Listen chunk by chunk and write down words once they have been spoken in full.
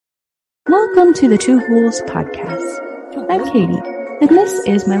Welcome to the Two Ghouls podcast. I'm Katie, and this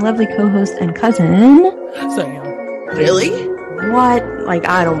is my lovely co-host and cousin. Sam. Really? What? Like,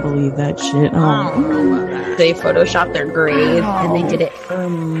 I don't believe that shit. They photoshopped their grave and they did it for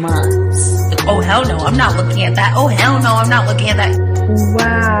months. Oh, hell no, I'm not looking at that. Oh, hell no, I'm not looking at that.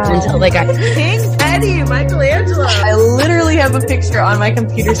 Wow. Until they got King Eddie, Michelangelo. I literally have a picture on my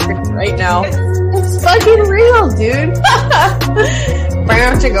computer screen right now. It's fucking real, dude.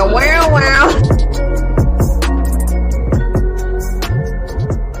 Wow, chicka, wow, wow.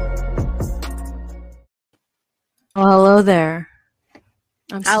 Oh, hello there.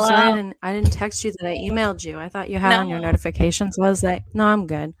 I'm so Hello. sorry I didn't text you that I emailed you. I thought you had on your notifications. Was that? No, I'm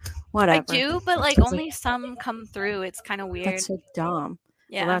good. Whatever. I do, but like only some come through. It's kind of weird. That's so dumb.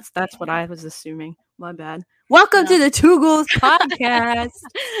 Yeah, Well, that's what I was assuming. My bad. Welcome to the Two Ghouls podcast.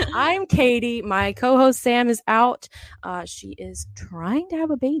 I'm Katie. My co-host Sam is out. She is trying to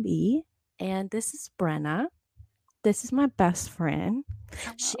have a baby, and this is Brenna. This is my best friend.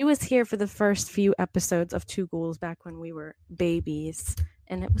 Hello. She was here for the first few episodes of Two Ghouls back when we were babies,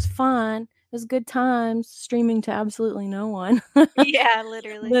 and it was fun. It was good times streaming to absolutely no one. Yeah,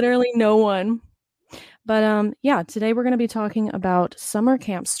 literally. Literally no one. But yeah, today we're going to be talking about summer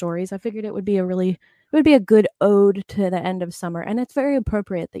camp stories. I figured it would be a good ode to the end of summer, and it's very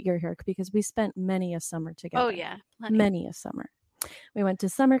appropriate that you're here because we spent many a summer together. Oh yeah, plenty. Many a summer. We went to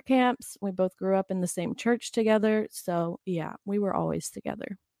summer camps. We both grew up in the same church together, so yeah, we were always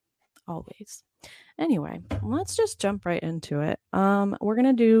together. Always. Anyway, let's just jump right into it. We're going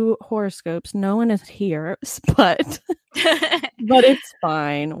to do horoscopes. No one is here, but it's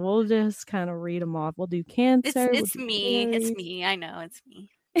fine. We'll just kind of read them off. We'll do Cancer. It's we'll do me. Aries. It's me. I know it's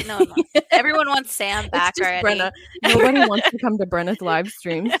me. No one wants. Everyone wants Sam back It's just already. Brenna. Nobody wants to come to Brenna's live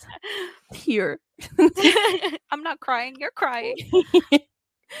streams. Here. I'm not crying. You're crying.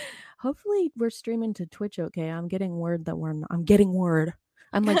 Hopefully we're streaming to Twitch okay. I'm getting word that we're not. I'm getting word.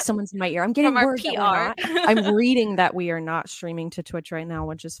 I'm like someone's in my ear. I'm getting From our word that we're not. PR. I'm reading that we are not streaming to Twitch right now,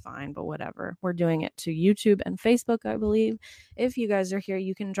 which is fine, but whatever. We're doing it to YouTube and Facebook, I believe. If you guys are here,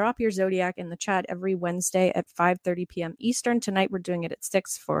 you can drop your zodiac in the chat every Wednesday at 5:30 p.m. Eastern. Tonight we're doing it at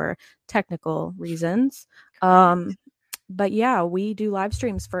 6 for technical reasons. But yeah, we do live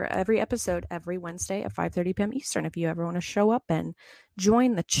streams for every episode every Wednesday at 5:30 p.m. Eastern. If you ever want to show up and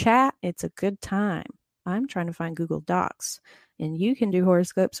join the chat, it's a good time. I'm trying to find Google Docs, and you can do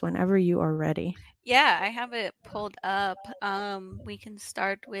horoscopes whenever you are ready. Yeah, I have it pulled up. We can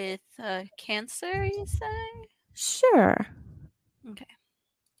start with Cancer. You say? Sure. Okay.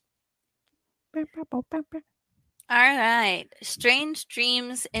 All right. Strange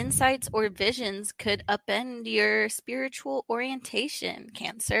dreams, insights, or visions could upend your spiritual orientation,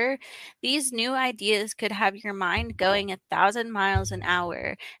 Cancer. These new ideas could have your mind going 1,000 miles an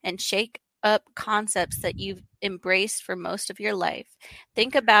hour and shake up concepts that you've embraced for most of your life.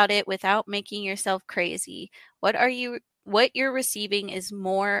 Think about it without making yourself crazy. What you're receiving is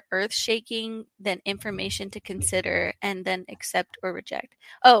more earth-shaking than information to consider and then accept or reject.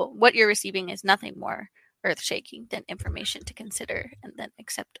 Oh, what you're receiving is nothing more earth-shaking than information to consider and then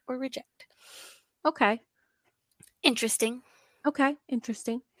accept or reject. Okay. Interesting. Okay.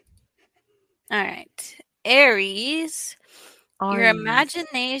 Interesting. All right. Aries. Your Aries.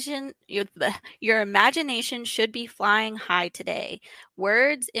 imagination should be flying high today.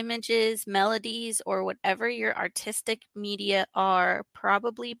 Words, images, melodies, or whatever your artistic media are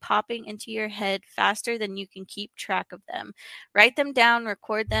probably popping into your head faster than you can keep track of them. Write them down,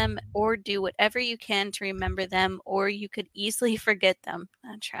 record them, or do whatever you can to remember them, or you could easily forget them.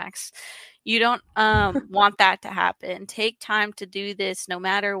 That tracks. You don't want that to happen. Take time to do this no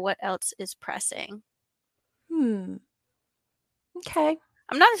matter what else is pressing. Okay.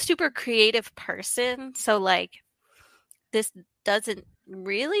 I'm not a super creative person, so like this doesn't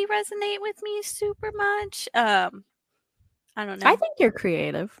really resonate with me super much. I don't know. I think you're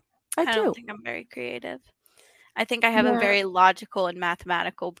creative. I do. don't think I'm very creative. I think I have a very logical and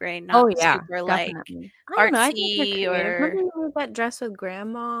mathematical brain, not Oh yeah, super like definitely. I don't know. I think you're artsy creative. or Remember you wore that dress with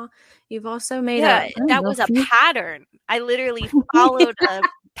grandma? You've also made yeah, a that was a few- pattern. I literally followed a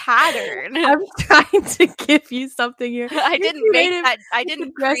pattern. I'm trying to give you something here. I You're didn't make creative. that. I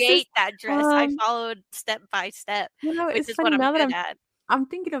didn't dresses, create that dress. I um, followed step by step, You know, which it's is what funny I'm now that good at. I'm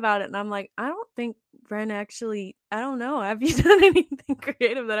thinking about it, and I'm like, I don't think Bren actually. I don't know. Have you done anything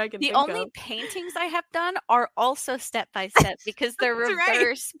creative that I can? The think only of? paintings I have done are also step by step because they're That's right.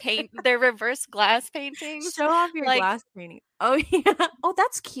 reverse they're reverse glass paintings. Show off your like- glass painting. Oh yeah. Oh,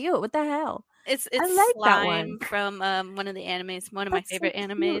 that's cute. What the hell? It's I like that slime one. from one of the animes, one of my That's so favorite cute.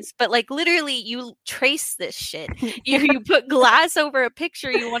 animes. But like literally, you trace this shit. You put glass over a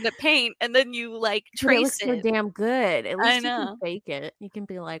picture you want to paint, and then you like But it looks trace so it. damn good. At I least you can know. fake it. You can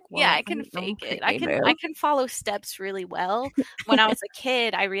be like, Yeah, well, I can I'm fake it. I creative. can follow steps really well. When I was a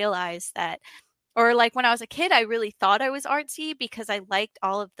kid, I realized that, or like when I was a kid, I really thought I was artsy because I liked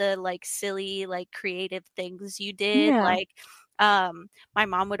all of the like silly, like creative things you did. Yeah. Like, my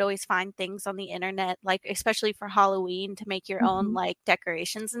mom would always find things on the internet, like especially for Halloween to make your own Mhm. like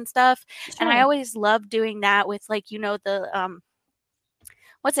decorations and stuff. And I Sure. always loved doing that with like, the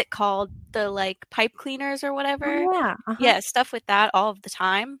what's it called? The like pipe cleaners or whatever. Oh, yeah. Yeah, stuff with that all of the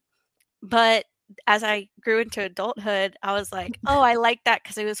time. But as I grew into adulthood, I was like, "Oh, I like that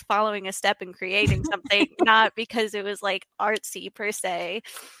because it was following a step and creating something, not because it was like artsy per se."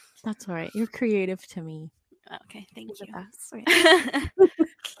 That's all right. You're creative to me. Okay, thank You're you. the best.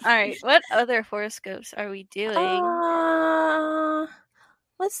 All right, what other horoscopes are we doing?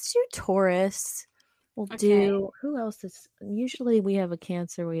 Let's do Taurus. We'll Okay. do who else is usually we have a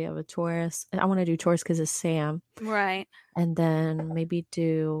Cancer, we have a Taurus. I want to do Taurus because it's Sam. Right. And then maybe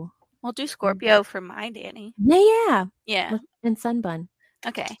do We'll do Scorpio for my Danny. yeah. Yeah. And Sunbun.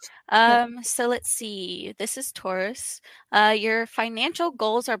 Okay. So let's see. This is Taurus. Your financial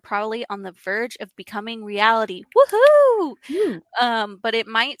goals are probably on the verge of becoming reality. Woohoo! But it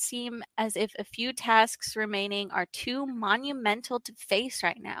might seem as if a few tasks remaining are too monumental to face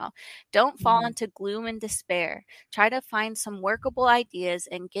right now. Don't fall into gloom and despair. Try to find some workable ideas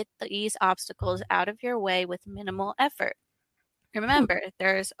and get these obstacles out of your way with minimal effort. Remember,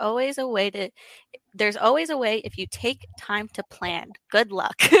 there's always a way if you take time to plan. Good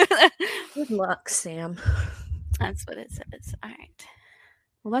luck. Good luck, Sam. That's what it says. All right.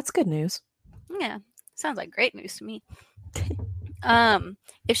 Well, that's good news. Yeah. Sounds like great news to me.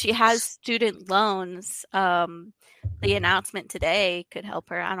 If she has student loans, the announcement today could help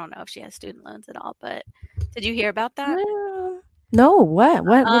her. I don't know if she has student loans at all, but did you hear about that? No, what?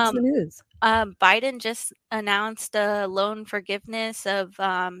 What's the news? Biden just announced a loan forgiveness of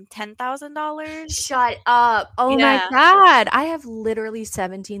 $10,000. Shut up. Oh my God. I have literally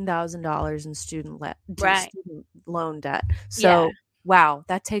 $17,000 in student loan debt. So wow,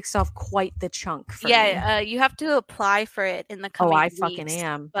 that takes off quite the chunk for me. You have to apply for it in the coming weeks. Fucking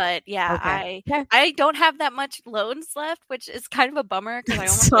am. But yeah, I don't have that much loans left, which is kind of a bummer because I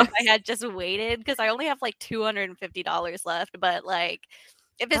almost wish I had just waited because I only have like $250 left. But like,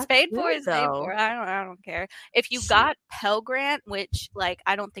 if it's paid for, it's paid for. I don't care. If you got Pell Grant, which like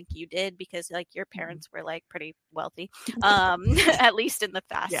I don't think you did because like your parents were like pretty wealthy, at least in the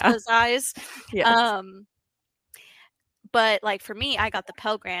FAFSA's eyes. Yes. But like for me, I got the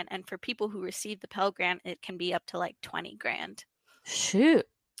Pell Grant, and for people who receive the Pell Grant, it can be up to like $20,000. Shoot.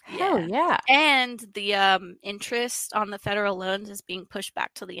 Hell yeah. And the interest on the federal loans is being pushed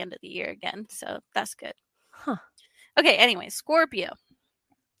back till the end of the year again. So that's good. Huh. Okay, anyway, Scorpio.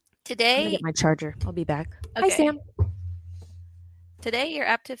 Today, I'm gonna get my charger. I'll be back. Okay. Hi, Sam. Today, you're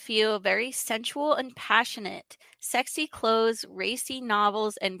apt to feel very sensual and passionate. Sexy clothes, racy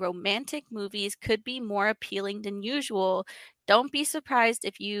novels, and romantic movies could be more appealing than usual. Don't be surprised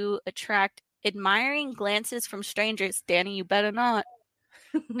if you attract admiring glances from strangers. Danny, you better not.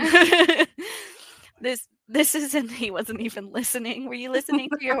 This isn't. He wasn't even listening. Were you listening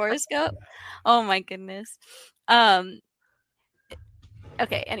to your horoscope? Oh my goodness.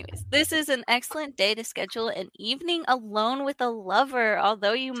 Okay, anyways, this is an excellent day to schedule an evening alone with a lover.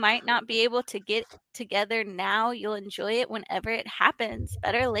 Although you might not be able to get together now, you'll enjoy it whenever it happens.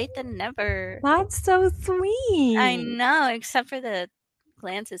 Better late than never. That's so sweet. I know, except for the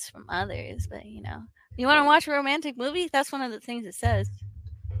glances from others. But, you want to watch a romantic movie? That's one of the things it says.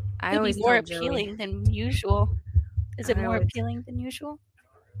 I It'll always be more appealing than usual. Is it more appealing than usual?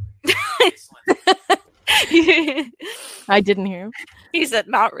 I didn't hear him. He said,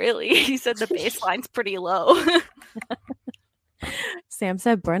 not really. He said the baseline's pretty low. Sam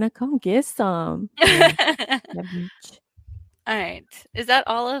said, Brenna, come get some. All right. Is that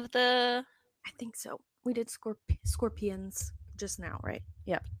all of the... I think so. We did scorpions just now, right?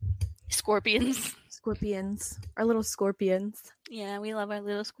 Yep. Scorpions. Our little scorpions. Yeah, we love our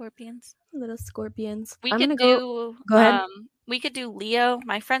little scorpions. Little scorpions. We could do... Go ahead. We could do Leo.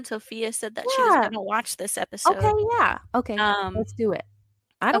 My friend Sophia said that she was going to watch this episode. Okay, yeah. Okay, let's do it.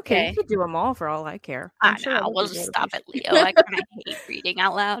 I don't care. You could do them all for all I care. We'll just stop at Leo. I kind of hate reading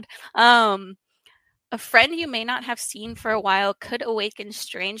out loud. A friend you may not have seen for a while could awaken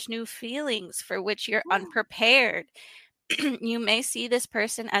strange new feelings for which you're unprepared. You may see this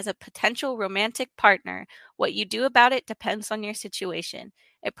person as a potential romantic partner. What you do about it depends on your situation.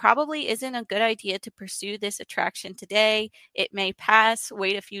 It probably isn't a good idea to pursue this attraction today. It may pass,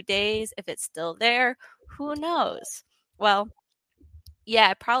 wait a few days. If it's still there, who knows? Well,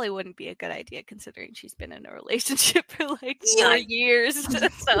 yeah, it probably wouldn't be a good idea considering she's been in a relationship for like 4 years.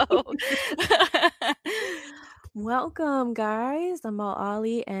 So Welcome, guys. I'm Al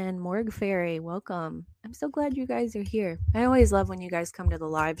Ali and Morg Fairy. Welcome. I'm so glad you guys are here. I always love when you guys come to the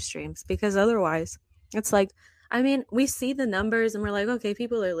live streams because otherwise, it's like, I mean, we see the numbers and we're like, okay,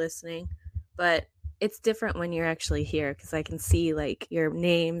 people are listening, but it's different when you're actually here because I can see like your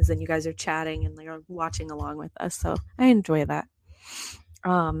names and you guys are chatting and you're watching along with us. So I enjoy that.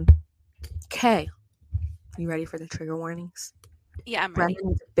 Okay. You ready for the trigger warnings? yeah, I'm ready.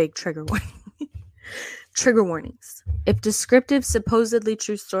 Brendan, big trigger warning. Trigger warnings. If descriptive, supposedly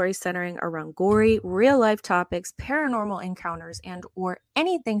true stories centering around gory, real-life topics, paranormal encounters, and or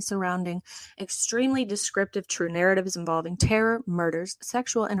anything surrounding extremely descriptive true narratives involving terror, murders,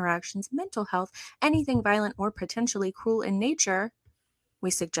 sexual interactions, mental health, anything violent or potentially cruel in nature, we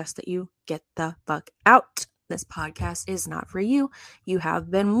suggest that you get the fuck out. This podcast is not for you. You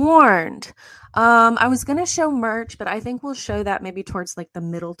have been warned. I was going to show merch, but I think we'll show that maybe towards like the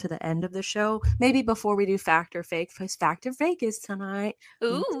middle to the end of the show. Maybe before we do Fact or Fake, because Fact or Fake is tonight.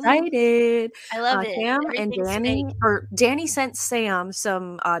 Ooh, I'm excited. I love it. Sam and Danny, fake. or Danny sent Sam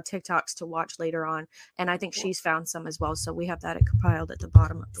some TikToks to watch later on, and I think she's found some as well. So we have that compiled at the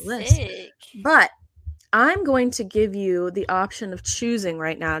bottom of the list. Sick. But I'm going to give you the option of choosing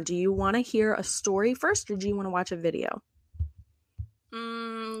right now. Do you want to hear a story first or do you want to watch a video?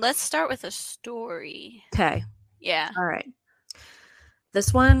 Let's start with a story. Okay. Yeah. All right.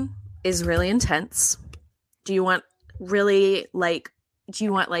 This one is really intense. Do you want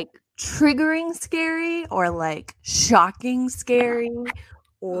triggering scary or like shocking scary?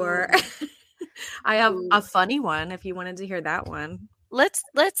 Or I have a funny one if you wanted to hear that one. Let's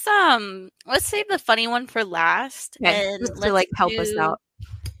save the funny one for last. Okay, And just to like help us out.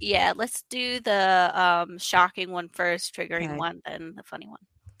 Yeah, let's do the shocking one first, triggering one, then the funny one.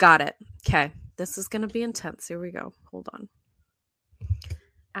 Got it. Okay. This is gonna be intense. Here we go. Hold on.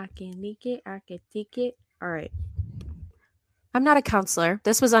 I can leak it. I can take it. All right. I'm not a counselor.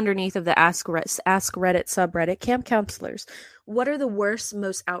 This was underneath of the Ask Reddit subreddit. Camp counselors. What are the worst,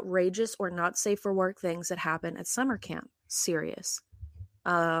 most outrageous, or not safe for work things that happen at summer camp? Serious.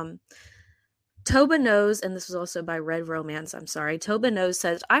 Toba Knows, and this was also by Red Romance, I'm sorry. Toba Knows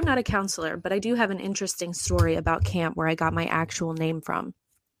says, I'm not a counselor, but I do have an interesting story about camp where I got my actual name from.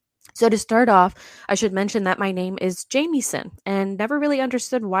 So to start off, I should mention that my name is Jamieson and never really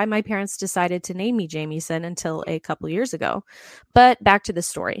understood why my parents decided to name me Jamieson until a couple years ago. But back to the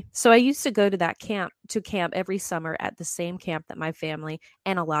story. So I used to go to camp every summer at the same camp that my family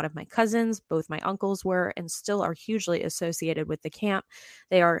and a lot of my cousins, both my uncles were and still are hugely associated with the camp.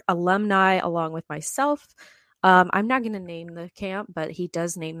 They are alumni along with myself. I'm not going to name the camp, but he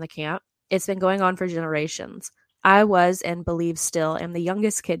does name the camp. It's been going on for generations. I was and believe still am the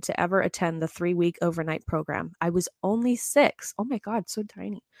youngest kid to ever attend the 3-week overnight program. I was only 6. Oh my God, so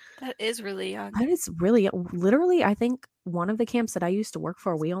tiny. That is really young. That is really, literally, I think one of the camps that I used to work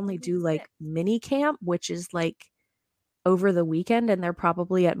for, we only do like mini camp, which is like over the weekend, and they're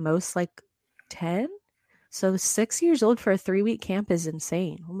probably at most like 10. So 6 years old for a 3-week camp is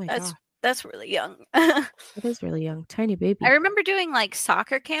insane. Oh my God. That's really young. It is really young. Tiny baby. I remember doing like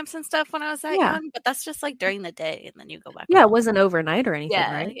soccer camps and stuff when I was that young, but that's just like during the day and then you go back. Yeah, it wasn't overnight or anything,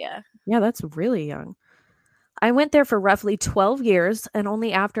 right? Yeah, that's really young. I went there for roughly 12 years, and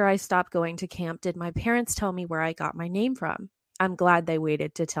only after I stopped going to camp did my parents tell me where I got my name from. I'm glad they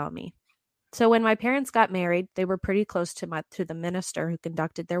waited to tell me. So when my parents got married, they were pretty close to the minister who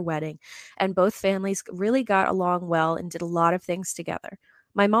conducted their wedding, and both families really got along well and did a lot of things together.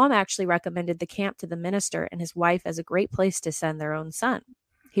 My mom actually recommended the camp to the minister and his wife as a great place to send their own son.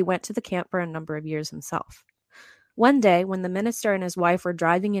 He went to the camp for a number of years himself. One day, when the minister and his wife were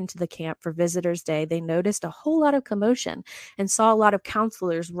driving into the camp for Visitors' Day, they noticed a whole lot of commotion and saw a lot of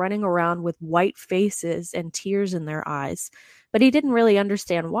counselors running around with white faces and tears in their eyes. But he didn't really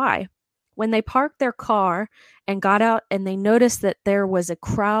understand why. When they parked their car and got out and they noticed that there was a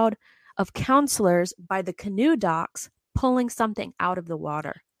crowd of counselors by the canoe docks pulling something out of the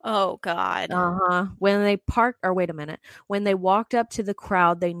water. Oh, God. When they walked up to the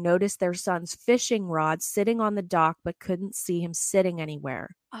crowd, they noticed their son's fishing rod sitting on the dock, but couldn't see him sitting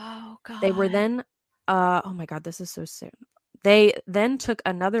anywhere. Oh, God. They were then, oh my God, this is so soon. They then took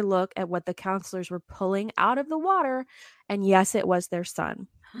another look at what the counselors were pulling out of the water, and yes, it was their son.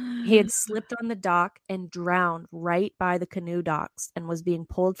 He had slipped on the dock and drowned right by the canoe docks and was being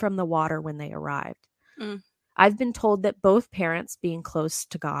pulled from the water when they arrived. Mm. I've been told that both parents, being close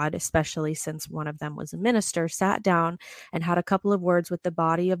to God, especially since one of them was a minister, sat down and had a couple of words with the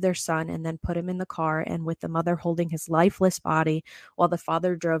body of their son and then put him in the car, and with the mother holding his lifeless body while the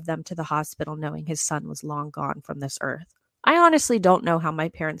father drove them to the hospital knowing his son was long gone from this earth. I honestly don't know how my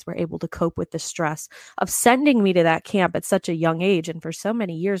parents were able to cope with the stress of sending me to that camp at such a young age and for so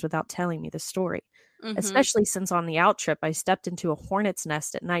many years without telling me the story. Mhm. Especially since on the out trip, I stepped into a hornet's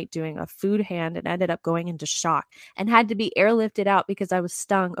nest at night doing a food hand and ended up going into shock and had to be airlifted out because I was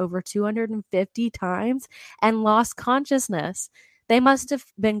stung over 250 times and lost consciousness. They must have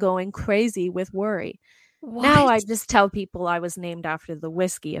been going crazy with worry. Now I What? just tell people I was named after the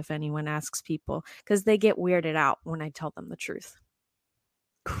whiskey if anyone asks people, because they get weirded out when I tell them the truth.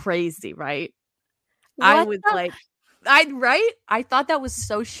 Crazy, right? I What was the- like, I thought that was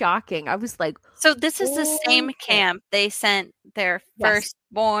so shocking. I was like, So this is the same "Holy shit." camp they sent their Yes.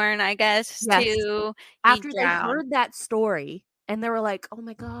 firstborn, I guess, Yes. to. After He they drowned. heard that story and they were like, oh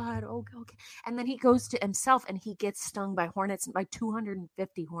my God, okay, okay. And then he goes to himself and he gets stung by hornets, by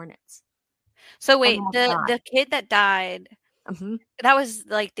 250 hornets. So wait, almost the died. kid that died, Mhm. that was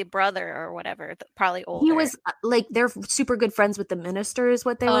like the brother or whatever, probably older. He was like, they're super good friends with the minister is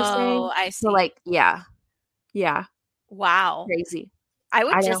what they were saying. Oh, I So see. like, yeah. Wow. Crazy. I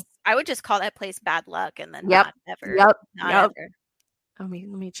would I know. just call that place bad luck and then Yep. not ever. Yep. Not Yep. ever. Let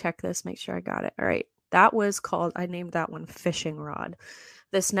me check this, make sure I got it. All right. That was called, I named that one fishing rod.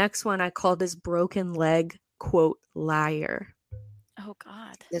 This next one I called his broken leg, quote, liar. Oh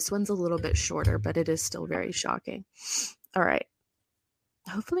God. This one's a little bit shorter, but it is still very shocking. All right.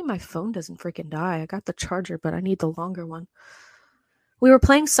 Hopefully my phone doesn't freaking die. I got the charger, but I need the longer one. We were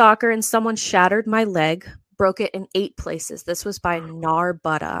playing soccer and someone shattered my leg, broke it in 8 places. This was by Nar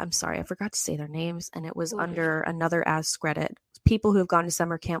Butta. I'm sorry, I forgot to say their names, and it was Ooh. under another Ask Reddit. People who have gone to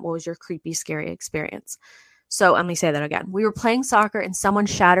summer camp, what was your creepy, scary experience? So let me say that again. We were playing soccer and someone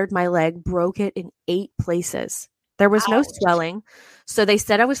shattered my leg, broke it in 8 places. There was no Ouch. swelling. So they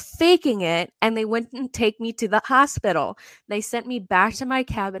said I was faking it and they wouldn't take me to the hospital. They sent me back to my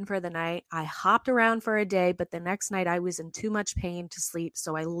cabin for the night. I hopped around for a day, but the next night I was in too much pain to sleep.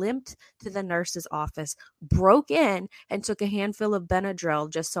 So I limped to the nurse's office, broke in, and took a handful of Benadryl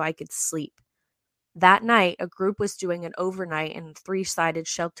just so I could sleep. That night, a group was doing an overnight in a 3-sided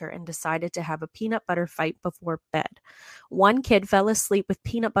shelter and decided to have a peanut butter fight before bed. One kid fell asleep with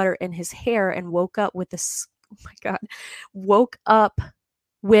peanut butter in his hair and woke up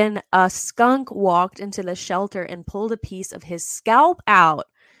when a skunk walked into the shelter and pulled a piece of his scalp out.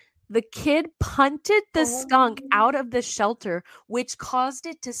 The kid punted the skunk out of the shelter, which caused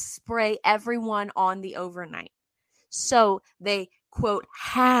it to spray everyone on the overnight. So they, quote,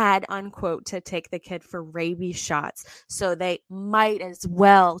 had, unquote, to take the kid for rabies shots. So they might as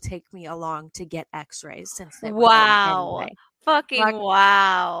well take me along to get x-rays since they were going Wow. anyway. Fucking Like,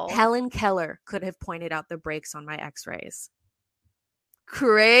 wow. Helen Keller could have pointed out the breaks on my x-rays.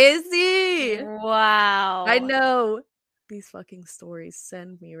 Crazy. Wow. I know. These fucking stories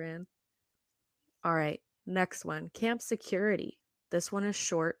send me, Ran. All right, next one. Camp security. This one is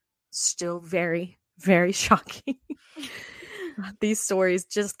short, still very, very shocking. These stories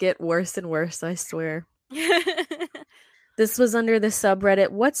just get worse and worse, I swear. This was under the subreddit,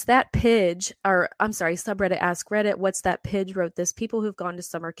 What's That Pidge? Or, I'm sorry, subreddit Ask Reddit, What's That Pidge wrote this. People who've gone to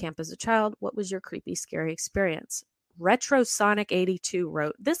summer camp as a child, what was your creepy, scary experience? Retrosonic82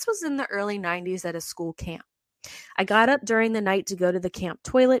 wrote, this was in the early 90s at a school camp. I got up during the night to go to the camp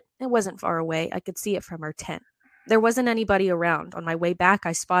toilet. It wasn't far away. I could see it from our tent. There wasn't anybody around. On my way back,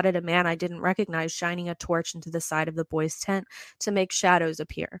 I spotted a man I didn't recognize shining a torch into the side of the boys' tent to make shadows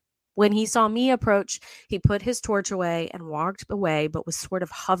appear. When he saw me approach, he put his torch away and walked away, but was sort of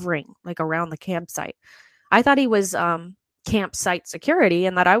hovering like around the campsite. I thought he was campsite security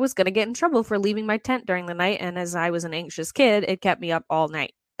and that I was going to get in trouble for leaving my tent during the night. And as I was an anxious kid, it kept me up all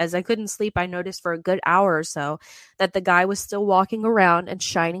night. As I couldn't sleep, I noticed for a good hour or so that the guy was still walking around and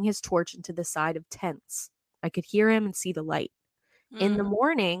shining his torch into the side of tents. I could hear him and see the light. In the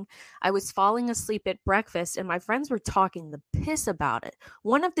morning, I was falling asleep at breakfast and my friends were talking the piss about it.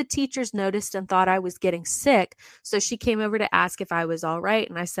 One of the teachers noticed and thought I was getting sick, so she came over to ask if I was all right,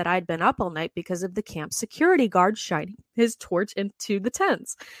 and I said I'd been up all night because of the camp security guard shining his torch into the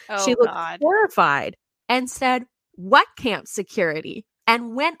tents. Oh, She looked God. horrified and said, "What camp security?"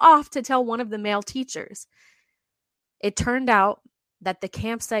 and went off to tell one of the male teachers. It turned out that the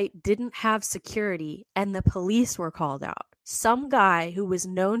campsite didn't have security and the police were called out. some guy who was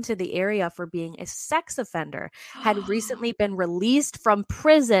known to the area for being a sex offender had recently been released from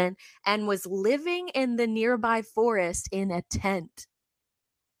prison and was living in the nearby forest in a tent.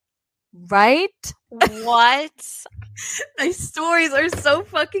 Right? What? These stories are so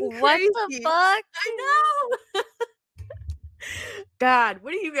fucking crazy. What the fuck? I know. God,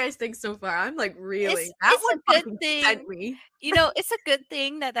 what do you guys think so far? I'm like, really? That it's one a good fucking sent thing. me. You know, it's a good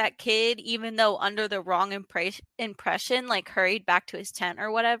thing that kid, even though under the wrong impression, like hurried back to his tent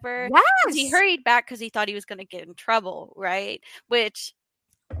or whatever. 'Cause he Yes. hurried back because he thought he was going to get in trouble, right? Which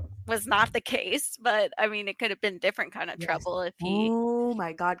was not the case. But I mean, it could have been different kind of Yes. trouble if he. Oh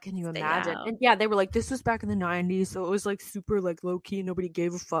my God, can you stayed imagine? out. And yeah, they were like, this was back in the 90s, so it was like super like low key, nobody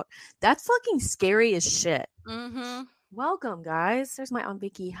gave a fuck. That's fucking scary as shit. Mm-hmm. Welcome, guys. There's my Aunt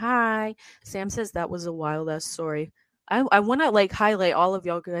Vicky. Hi. Sam says that was a wild ass story. I want to like highlight all of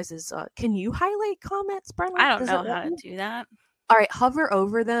y'all guys'. Can you highlight comments, Brenna? I don't Does know it how let to you? do that. All right, hover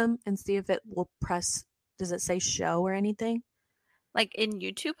over them and see if it will press. Does it say show or anything? Like in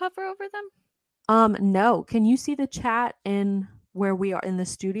YouTube, hover over them? No. Can you see the chat in where we are in the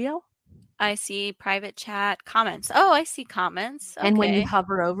studio? I see private chat comments. Oh, I see comments. Okay. And when you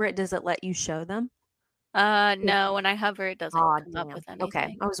hover over it, does it let you show them? No, when I hover, it doesn't come up with anything.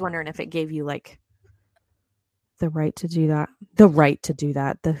 Okay. I was wondering if it gave you like the right to do that. The right to do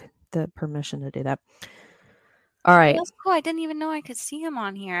that. The permission to do that. All right. That's cool. I didn't even know I could see him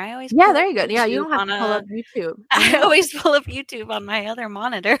on here. I always Yeah, pull there up you go. Yeah, you YouTube don't have to pull on up YouTube. I always pull up YouTube on my other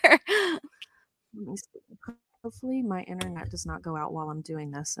monitor. Let me see. Hopefully my internet does not go out while I'm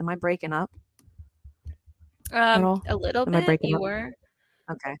doing this. Am I breaking up? A little Am I bit. breaking You up? were.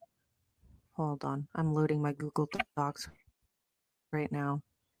 Okay. Hold on. I'm loading my Google Docs right now.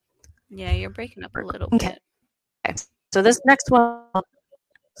 Yeah, you're breaking up a little Okay. bit. So this next one,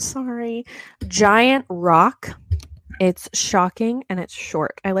 sorry, giant rock. It's shocking and it's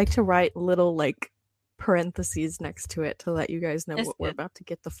short. I like to write little like parentheses next to it to let you guys know That's what we're good. about to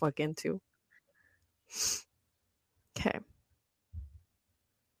get the fuck into. Okay.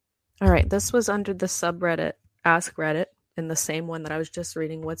 All right. This was under the subreddit Ask Reddit, in the same one that I was just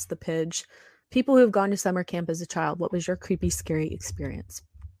reading. What's the pidge? People who have gone to summer camp as a child. What was your creepy, scary experience?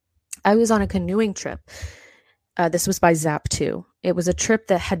 I was on a canoeing trip. This was by Zap2. It was a trip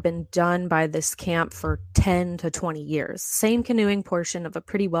that had been done by this camp for 10 to 20 years. Same canoeing portion of a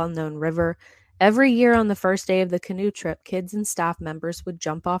pretty well-known river. Every year on the first day of the canoe trip, kids and staff members would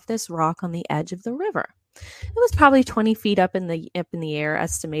jump off this rock on the edge of the river. It was probably 20 feet up in the air,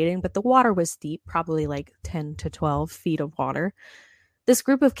 estimating, but the water was deep, probably like 10 to 12 feet of water. This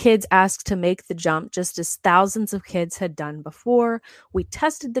group of kids asked to make the jump just as thousands of kids had done before. We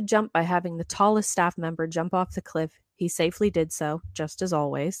tested the jump by having the tallest staff member jump off the cliff. He safely did so, just as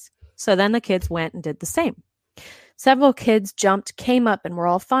always. So then the kids went and did the same. Several kids jumped, came up, and were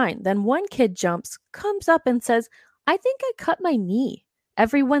all fine. Then one kid jumps, comes up, and says, I think I cut my knee.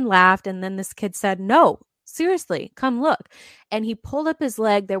 Everyone laughed, and then this kid said, no, seriously, come look. And he pulled up his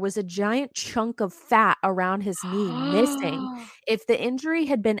leg. There was a giant chunk of fat around his knee missing. If the injury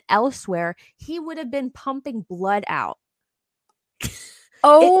had been elsewhere, he would have been pumping blood out.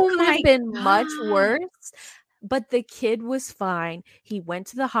 Oh it could my have been much God. worse, but the kid was fine. He went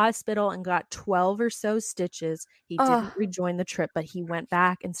to the hospital and got 12 or so stitches. He didn't rejoin the trip, but he went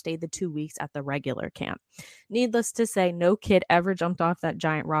back and stayed the 2 weeks at the regular camp. Needless to say, no kid ever jumped off that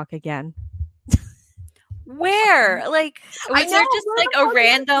giant rock again. Where? Like, was there just like a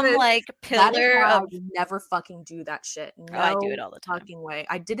random like pillar I of? would never fucking do that shit. No I do it all the time. fucking way.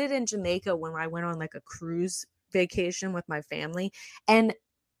 I did it in Jamaica when I went on like a cruise vacation with my family. And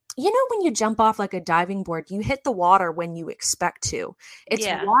you know, when you jump off like a diving board, you hit the water when you expect to. It's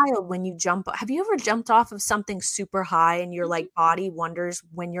Yeah. wild when you jump. Have you ever jumped off of something super high and your like body wonders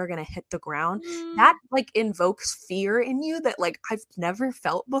when you're going to hit the ground? That like invokes fear in you that like I've never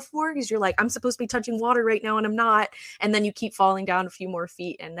felt before, because you're like, I'm supposed to be touching water right now and I'm not. And then you keep falling down a few more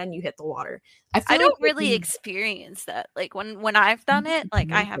feet and then you hit the water. I don't really experience that. Like when I've done it,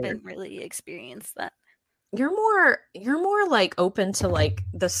 like I haven't really experienced that. You're more like open to like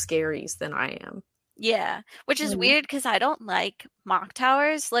the scaries than I am. Yeah, which is weird because I don't like mock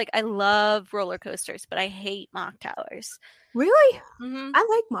towers. Like I love roller coasters, but I hate mock towers. Really? Mm-hmm. I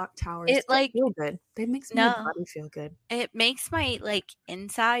like mock towers. It like feel good. They makes my body feel good. It makes my like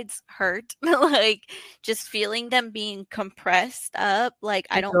insides hurt. Like just feeling them being compressed up. Like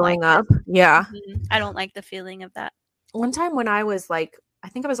I don't going like up. Yeah. I don't like the feeling of that. One time when I was like I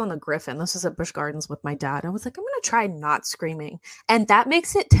think I was on the Griffin. This was at Busch Gardens with my dad. I was like, I'm going to try not screaming. And that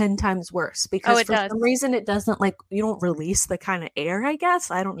makes it 10 times worse because it for does. some reason it doesn't like, you don't release the kind of air, I guess.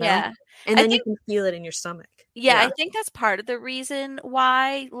 I don't know. Yeah. And I then you think- can feel it in your stomach. Yeah, I think that's part of the reason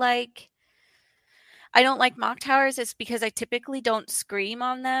why, like, I don't like mock towers is because I typically don't scream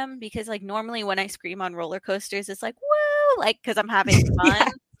on them because, like, normally when I scream on roller coasters, it's like, woo, like, because I'm having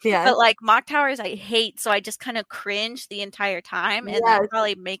fun. Yeah. But, like, mock towers I hate, so I just kind of cringe the entire time, and that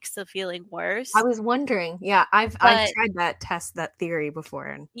probably makes the feeling worse. I was wondering. Yeah, I've tried that theory before.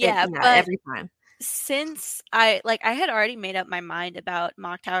 And but every time. Since I had already made up my mind about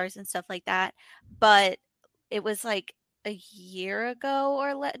mock towers and stuff like that, but it was, like, a year ago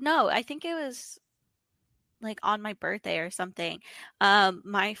or no, I think it was like on my birthday or something.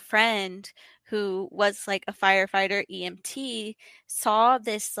 My friend who was like a firefighter EMT saw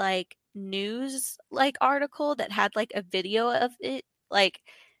this like news like article that had like a video of it, like,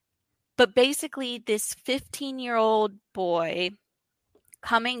 but basically this 15-year-old boy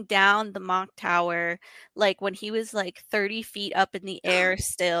coming down the mock tower, like when he was like 30 feet up in the air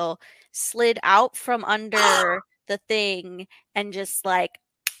still, slid out from under the thing and just like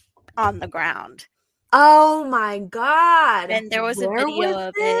on the ground. Oh my God. And there was a video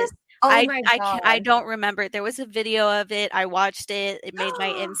of it. Oh my God. I don't remember. There was a video of it. I watched it. It made my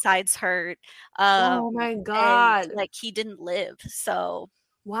insides hurt. Oh my God. And, like, he didn't live. So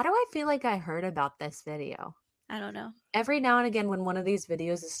why do I feel like I heard about this video? I don't know. Every now and again when one of these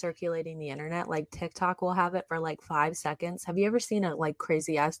videos is circulating the internet, like TikTok will have it for like 5 seconds. Have you ever seen a like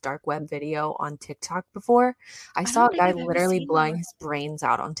crazy ass dark web video on TikTok before? I saw a guy literally blowing his brains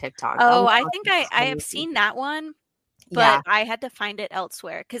out on TikTok. Oh, I think I have seen that one, but I had to find it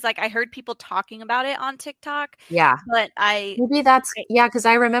elsewhere because like I heard people talking about it on TikTok. Yeah. But maybe that's because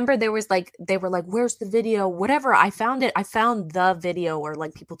I remember there was like they were like, where's the video? Whatever. I found the video or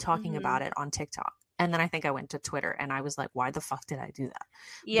like people talking about it on TikTok. And then I think I went to Twitter and I was like, why the fuck did I do that?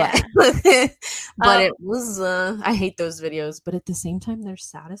 Yeah. But it was, I hate those videos, but at the same time, they're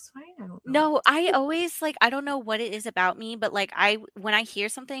satisfying. I don't know. No, I always like, I don't know what it is about me, but like when I hear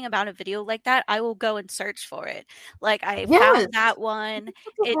something about a video like that, I will go and search for it. Like I found that one.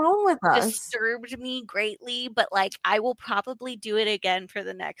 What's wrong with us? Disturbed me greatly, but like I will probably do it again for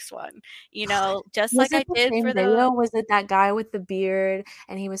the next one. You know, just like I did for the video. Was it that guy with the beard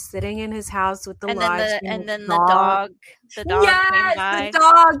and he was sitting in his house with the and then the dog came by.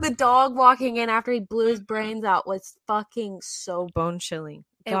 The dog walking in after he blew his brains out was fucking so bone chilling.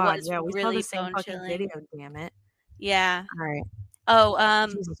 God, it was really the same fucking video, damn it. Yeah. All right. Oh,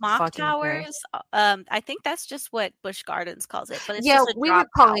 mock towers. I think that's just what Busch Gardens calls it, but it's just we were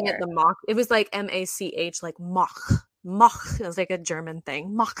calling it the mock. It was like MACH, like mock. Mock is like a German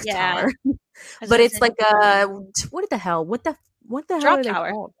thing. Mock tower. But it's like a what the hell drop are they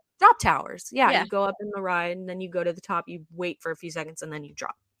tower. called? Drop towers. Yeah, you go up in the ride and then you go to the top, you wait for a few seconds and then you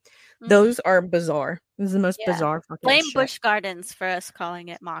drop. Mm-hmm. Those are bizarre. This is the most bizarre fucking Blame shit. Busch Gardens for us calling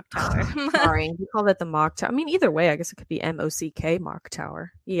it mock tower. Sorry, we call it the mock tower. I mean, either way, I guess it could be MOCK mock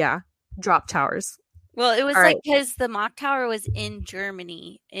tower. Yeah, drop towers. Well, it was because the mock tower was in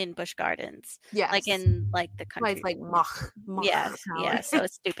Germany in Busch Gardens. Yeah, like in like the country. It's like mock yeah, so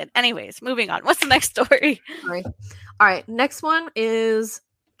it's stupid. Anyways, moving on. What's the next story? Sorry. All right, next one is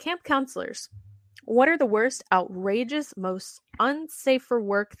camp counselors. What are the worst, outrageous, most unsafe for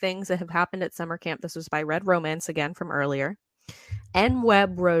work things that have happened at summer camp? This was by Red Romance again from earlier. N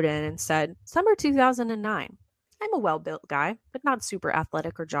Webb wrote in and said, summer 2009. I'm a well-built guy, but not super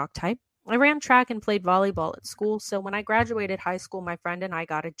athletic or jock type. I ran track and played volleyball at school, so when I graduated high school, my friend and I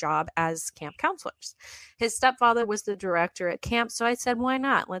got a job as camp counselors. His stepfather was the director at camp, so I said, why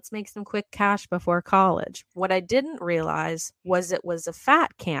not? Let's make some quick cash before college. What I didn't realize was it was a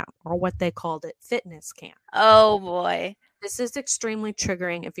fat camp, or what they called it, fitness camp. Oh, boy. This is extremely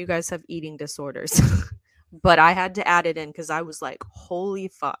triggering if you guys have eating disorders, but I had to add it in because I was like, holy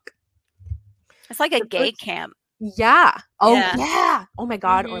fuck. It's like a gay camp. Yeah. Oh, yeah. Oh, my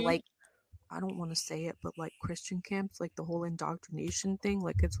God. Mm-hmm. Or like, I don't want to say it, but like Christian camps, like the whole indoctrination thing,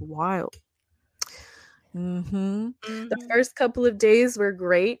 like it's wild. The first couple of days were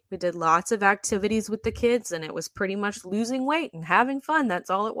great. We did lots of activities with the kids and it was pretty much losing weight and having fun. That's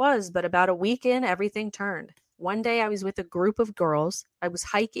all it was. But about a week in, everything turned. One day I was with a group of girls. I was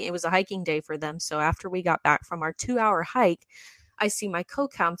hiking. It was a hiking day for them. So after we got back from our 2-hour hike, I see my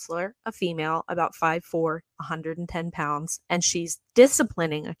co-counselor, a female, about 5'4", 110 pounds, and she's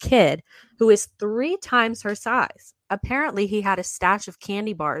disciplining a kid who is 3 times her size. Apparently, he had a stash of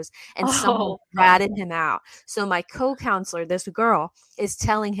candy bars, and someone ratted him out. So my co-counselor, this girl, is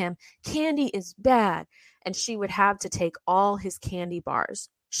telling him, candy is bad. and she would have to take all his candy bars.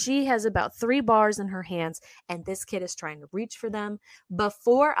 She has about 3 bars in her hands, and this kid is trying to reach for them.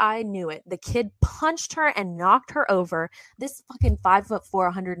 Before I knew it, the kid punched her and knocked her over. This fucking 5'4",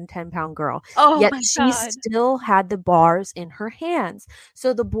 110-pound girl. Oh Yet my she God. still had the bars in her hands.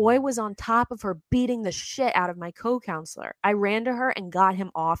 So the boy was on top of her, beating the shit out of my co-counselor. I ran to her and got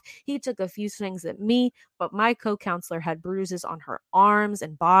him off. He took a few swings at me, but my co-counselor had bruises on her arms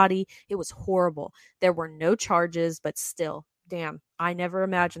and body. It was horrible. There were no charges, but still. Damn, I never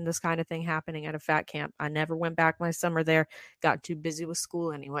imagined this kind of thing happening at a fat camp. I never went back my summer there. Got too busy with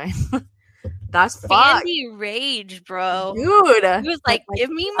school anyway. That's fucked. Candy rage, bro. Dude. He was like, give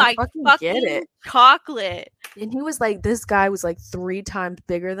me I my fucking fucking get it. chocolate. And he was like, this guy was like 3 times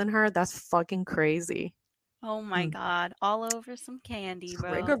bigger than her. That's fucking crazy. Oh my God. All over some candy,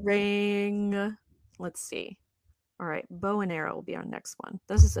 bro. Triggering. Let's see. All right. Bow and arrow will be our next one.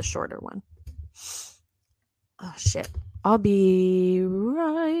 This is a shorter one. Oh, shit. I'll be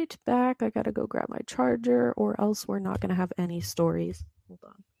right back. I gotta go grab my charger, or else we're not gonna have any stories. Hold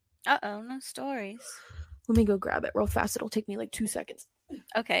on. Uh-oh, no stories. Let me go grab it real fast. It'll take me like 2 seconds.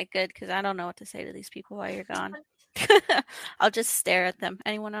 Okay, good, because I don't know what to say to these people while you're gone. I'll just stare at them.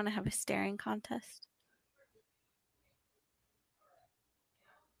 Anyone want to have a staring contest?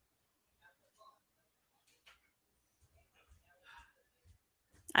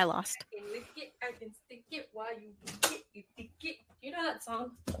 I lost. I can stick it while you stick it. You know that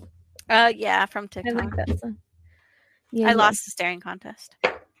song? Yeah, from I TikTok. like that song. Yeah, I lost the staring contest.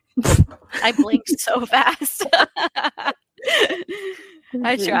 I blinked so fast.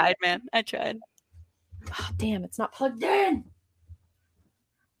 I tried, man. I tried. Oh, damn, it's not plugged in.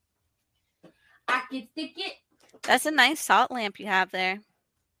 I can stick it. That's a nice salt lamp you have there.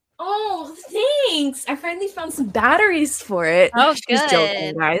 Oh, thanks. I finally found some batteries for it. Oh, Just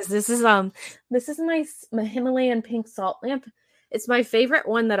joking, good. guys. This is my Himalayan pink salt lamp. It's my favorite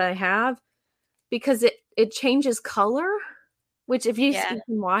one that I have because it changes color, which if you can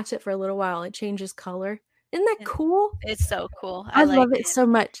watch it for a little while, it changes color. Isn't that cool? It's so cool. I like love it so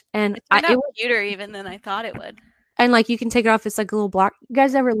much. And it turned out cuter even than I thought it would. And like you can take it off. It's like a little block. You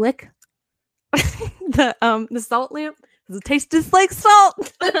guys ever lick the salt lamp? Does it taste just like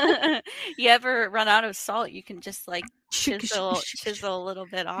salt? You ever run out of salt? You can just like chisel a little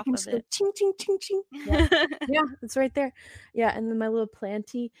bit off of it. Ching, ching, ching, ching. Yeah, it's right there. Yeah, and then my little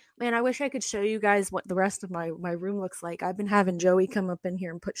planty. Man, I wish I could show you guys what the rest of my room looks like. I've been having Joey come up in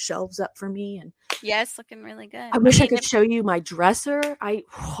here and put shelves up for me, and yeah, it's looking really good. I wish I could show you my dresser.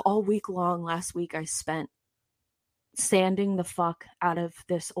 All week long last week I spent sanding the fuck out of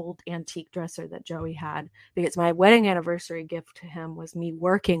this old antique dresser that Joey had, because my wedding anniversary gift to him was me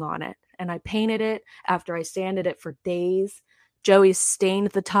working on it, and I painted it after I sanded it for days. Joey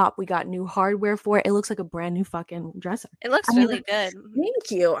stained the top. We got new hardware for it. It looks like a brand new fucking dresser. It looks really good.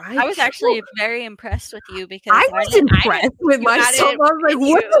 Thank you. I was actually very impressed with you because I was impressed with myself. I was like,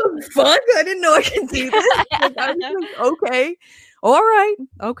 what the fuck? I didn't know I could do this. Like, I was like, okay. All right.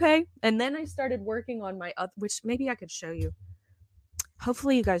 Okay. And then I started working on my other, which maybe I could show you.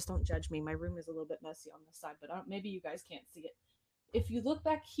 Hopefully you guys don't judge me. My room is a little bit messy on this side, but maybe you guys can't see it. If you look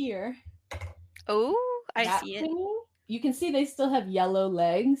back here. Oh, I see it. You can see they still have yellow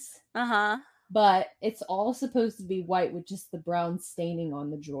legs. Uh-huh. But it's all supposed to be white with just the brown staining on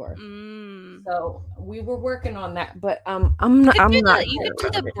the drawer. So we were working on that, but I'm not. You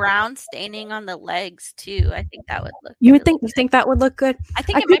could do the brown staining on the legs too. I think that would look. You think that would look good? I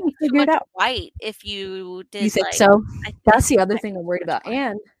think it might be too much white if you did. You think so? That's the other thing I'm worried about,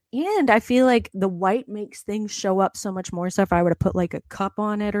 and I feel like the white makes things show up so much more. So if I were to put like a cup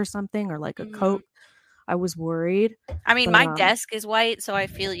on it or something, or like a coat. I was worried. I mean, my desk is white, so I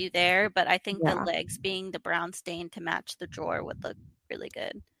feel you there. But I think the legs being the brown stain to match the drawer would look really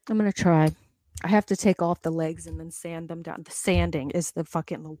good. I'm going to try. I have to take off the legs and then sand them down. The sanding is the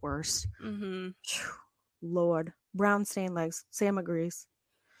worst. Mm-hmm. Lord. Brown stain legs. Sam agrees.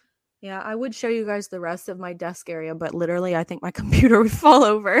 Yeah, I would show you guys the rest of my desk area, but literally I think my computer would fall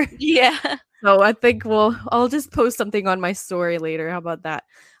over. Yeah. So I think I'll just post something on my story later. How about that?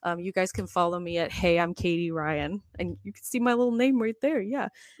 You guys can follow me at Hey, I'm Katie Ryan. And you can see my little name right there. Yeah.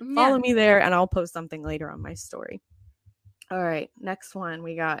 Follow me there and I'll post something later on my story. All right. Next one.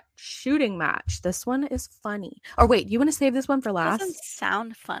 We got shooting match. This one is funny. Or wait, you want to save this one for last? Doesn't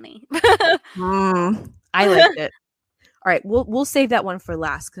sound funny. I liked it. All right. We'll save that one for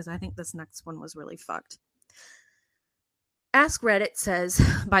last because I think this next one was really fucked. Ask Reddit says,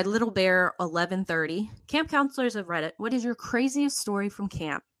 by Little Bear 1130, camp counselors of Reddit, what is your craziest story from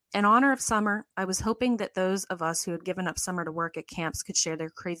camp? In honor of summer, I was hoping that those of us who had given up summer to work at camps could share their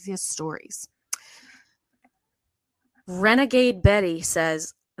craziest stories. Renegade Betty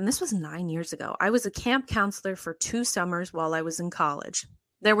says, and this was 9 years ago, I was a camp counselor for 2 summers while I was in college.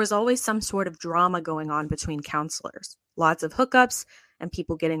 There was always some sort of drama going on between counselors. Lots of hookups and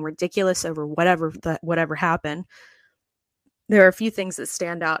people getting ridiculous over whatever happened. There are a few things that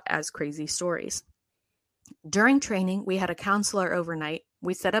stand out as crazy stories. During training, we had a counselor overnight.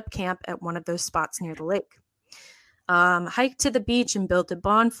 We set up camp at one of those spots near the lake. Hiked to the beach and built a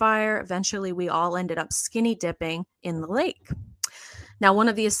bonfire. Eventually, we all ended up skinny dipping in the lake. Now, one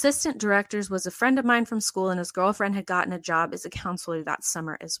of the assistant directors was a friend of mine from school, and his girlfriend had gotten a job as a counselor that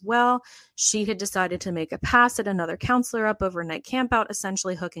summer as well. She had decided to make a pass at another counselor up overnight campout,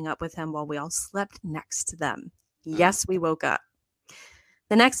 essentially hooking up with him while we all slept next to them. Yes, we woke up.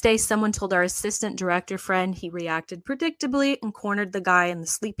 The next day, someone told our assistant director friend. He reacted predictably and cornered the guy in the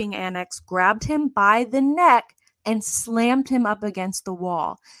sleeping annex, grabbed him by the neck, and slammed him up against the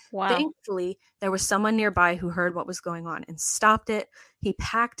wall. Wow. Thankfully, there was someone nearby who heard what was going on and stopped it. He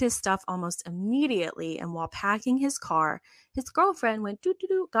packed his stuff almost immediately, and while packing his car, his girlfriend went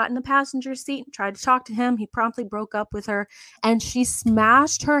doo-doo-doo, got in the passenger seat, and tried to talk to him. He promptly broke up with her, and she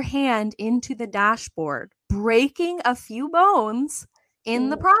smashed her hand into the dashboard, breaking a few bones in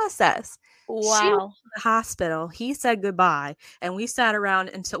the process. She went Wow. to the hospital. He said goodbye, and we sat around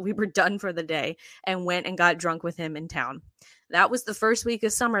until we were done for the day and went and got drunk with him in town. That was the first week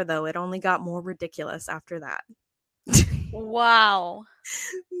of summer, though. It only got more ridiculous after that. Wow.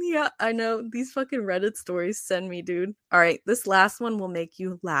 Yeah, I know. These fucking Reddit stories send me, dude. All right, this last one will make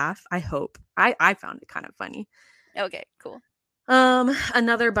you laugh, I hope. I found it kind of funny. Okay, cool.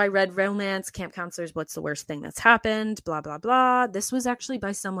 Another by Red Romance, camp counselors, what's the worst thing that's happened, blah blah blah. This was actually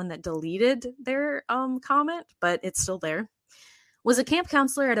by someone that deleted their comment, but it's still there. Was a camp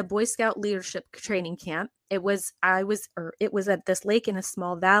counselor at a Boy Scout leadership training camp. It was at this lake in a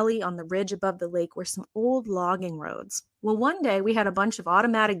small valley. On the ridge above the lake were some old logging roads. Well, one day we had a bunch of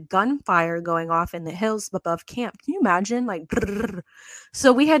automatic gunfire going off in the hills above camp. Can you imagine? Like, brrr.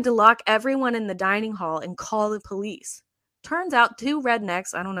 So we had to lock everyone in the dining hall and call the police. Turns out 2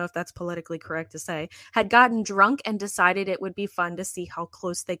 rednecks, I don't know if that's politically correct to say, had gotten drunk and decided it would be fun to see how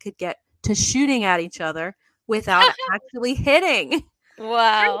close they could get to shooting at each other without actually hitting.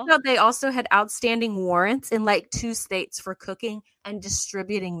 Wow. Turns out they also had outstanding warrants in like 2 states for cooking and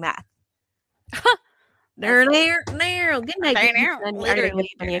distributing meth. There. Good night. Literally.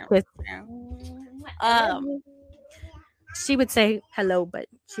 She would say hello, but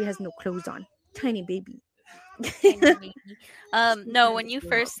she has no clothes on. Tiny baby. No, when you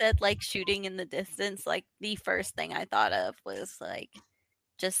first said like shooting in the distance, like the first thing I thought of was like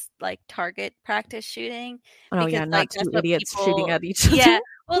just like target practice shooting. Oh yeah, not like, 2 idiots shooting at each other. Yeah,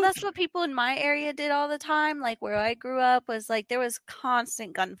 well, that's what people in my area did all the time. Like where I grew up was like there was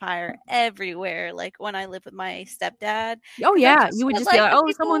constant gunfire everywhere. Like when I lived with my stepdad. Oh yeah, you would just be like, oh,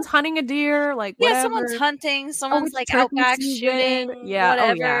 people, someone's hunting a deer, like whatever. Yeah, someone's hunting, someone's it's like turkey out back season. shooting, Yeah,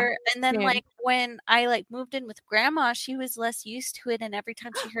 whatever. oh, yeah. And then Same. like when I like moved in with grandma, she was less used to it, and every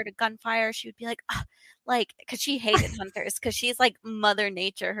time she heard a gunfire, she would be like, "Ah," like because she hated hunters because she's like Mother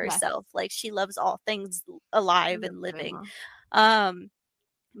Nature herself. Like she loves all things alive and living.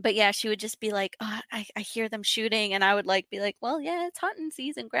 But yeah, she would just be like, oh, I hear them shooting, and I would like be like, well, yeah, it's hunting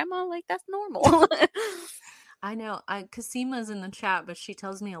season, grandma, like that's normal. I know. Casima's in the chat, but she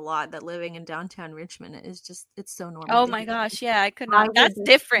tells me a lot that living in downtown Richmond is just, it's so normal. Oh my gosh, yeah, I could not. That's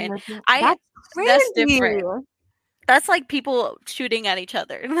different. That's crazy. That's different. That's like people shooting at each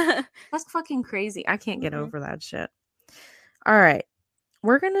other. That's fucking crazy. I can't get over that shit. All right.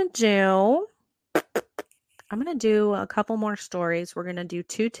 I'm going to do a couple more stories. We're going to do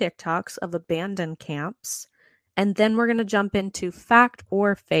 2 TikToks of abandoned camps. And then we're going to jump into fact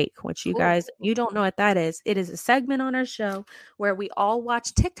or fake, which you guys, you don't know what that is. It is a segment on our show where we all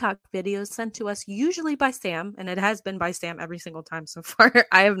watch TikTok videos sent to us, usually by Sam. And it has been by Sam every single time so far.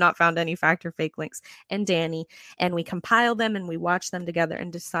 I have not found any fact or fake links. And Danny. And we compile them and we watch them together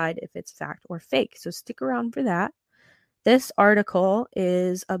and decide if it's fact or fake. So stick around for that. This article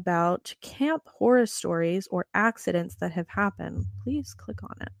is about camp horror stories or accidents that have happened. Please click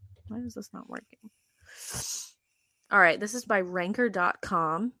on it. Why is this not working? All right, this is by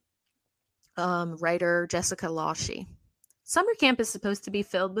ranker.com. Writer Jessica Lawshe. Summer camp is supposed to be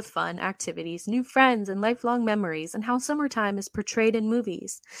filled with fun, activities, new friends, and lifelong memories, and how summertime is portrayed in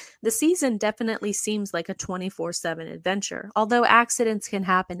movies. The season definitely seems like a 24/7 adventure. Although accidents can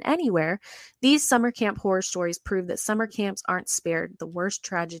happen anywhere, these summer camp horror stories prove that summer camps aren't spared the worst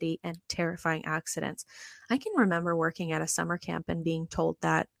tragedy and terrifying accidents. I can remember working at a summer camp and being told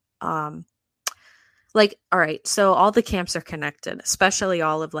that Like, all right, so all the camps are connected, especially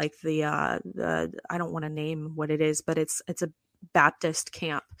all of like the I don't want to name what it is, but it's a Baptist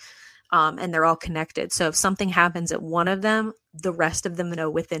camp. And they're all connected. So if something happens at one of them, the rest of them know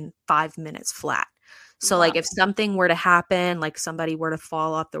within 5 minutes flat. So like if something were to happen, like somebody were to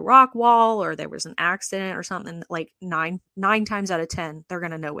fall off the rock wall or there was an accident or something, like nine times out of 10, they're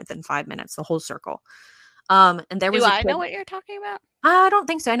going to know within 5 minutes, the whole circle. And there was Do a I kid, know what you're talking about? I don't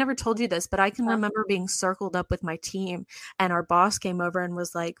think so. I never told you this, but I can Oh. remember being circled up with my team and our boss came over and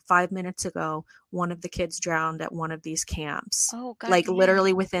was like, 5 minutes ago, one of the kids drowned at one of these camps. Oh, God. Like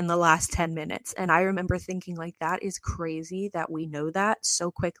literally within the last 10 minutes. And I remember thinking like, that is crazy that we know that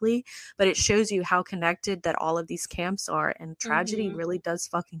so quickly, but it shows you how connected that all of these camps are. And tragedy really does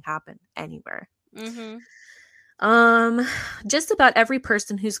fucking happen anywhere. Just about every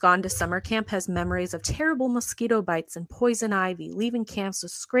person who's gone to summer camp has memories of terrible mosquito bites and poison ivy, leaving camps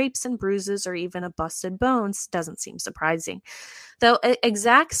with scrapes and bruises or even a busted bones. Doesn't seem surprising. Though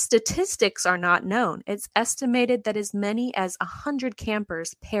exact statistics are not known, it's estimated that as many as 100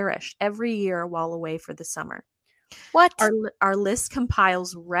 campers perish every year while away for the summer. What? Our list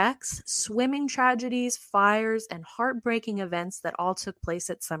compiles wrecks, swimming tragedies, fires, and heartbreaking events that all took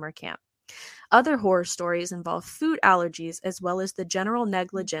place at summer camp. Other horror stories involve food allergies as well as the general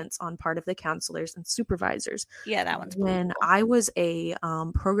negligence on part of the counselors and supervisors. Yeah, that one's when believable. I was a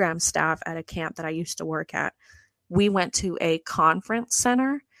program staff at a camp that I used to work at. We went to a conference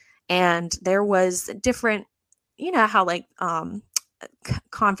center and there was different, you know how like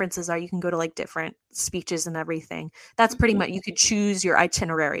conferences are, you can go to like different speeches and everything. That's pretty much, you could choose your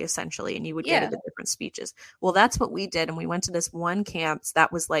itinerary essentially and you would go to the different speeches. Well, that's what we did. And we went to this one camp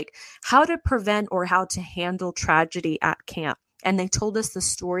that was like how to prevent or how to handle tragedy at camp. And they told us the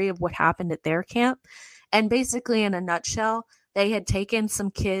story of what happened at their camp. And basically in a nutshell, they had taken some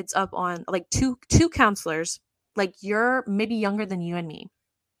kids up on like two counselors, like you're maybe younger than you and me.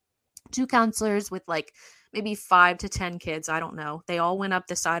 2 counselors with like maybe 5 to 10 kids. I don't know. They all went up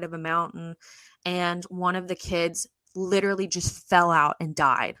the side of a mountain and one of the kids literally just fell out and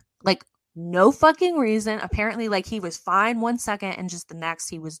died. Like no fucking reason. Apparently like he was fine 1 second and just the next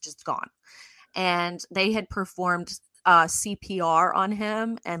he was just gone. And they had performed CPR on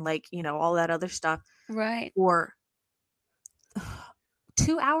him and like, you know, all that other stuff. Right. For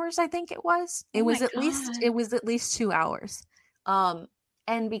 2 hours, I think it was. It was at least 2 hours.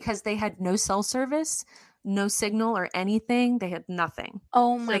 And because they had no cell service, no signal or anything, they had nothing.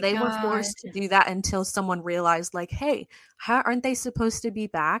 Oh my God. So they were forced to do that until someone realized like, hey, how aren't they supposed to be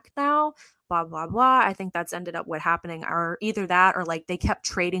back now? Blah, blah, blah. I think that's ended up what happening, or either that or like they kept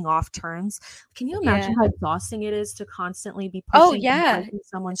trading off turns. Can you imagine how exhausting it is to constantly be pushing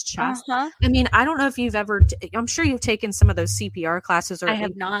someone's chest? I mean, I don't know if you've ever, I'm sure you've taken some of those CPR classes. Or I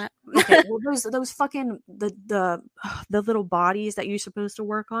have not. Okay, well, those fucking the little bodies that you're supposed to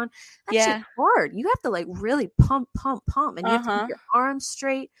work on, that's shit hard. You have to like really pump, and you have to keep your arms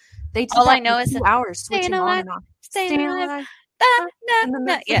straight. They did all that I know for is 2 hours switching on and off. Staying alive.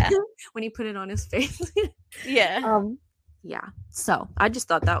 Yeah, when he put it on his face. Yeah. So I just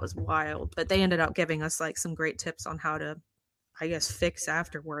thought that was wild, but they ended up giving us like some great tips on how to, I guess, fix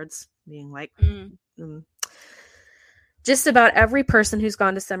afterwards. Being like, just about every person who's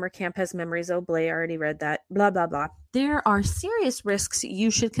gone to summer camp has memories. Oh, Blay, I already read that. Blah, blah, blah. There are serious risks you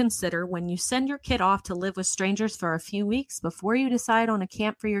should consider when you send your kid off to live with strangers for a few weeks. Before you decide on a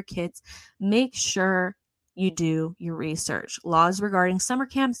camp for your kids, make sure you do your research. Laws regarding summer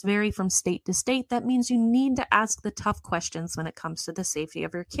camps vary from state to state. That means you need to ask the tough questions when it comes to the safety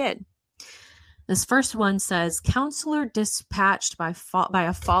of your kid. This first one says, counselor dispatched by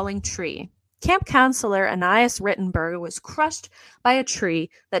a falling tree. Camp counselor Anais Rittenberg was crushed by a tree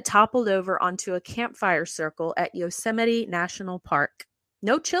that toppled over onto a campfire circle at Yosemite National Park.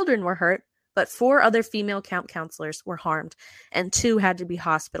 No children were hurt, but 4 other female camp counselors were harmed, and 2 had to be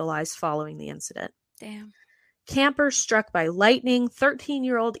hospitalized following the incident. Damn. Camper struck by lightning.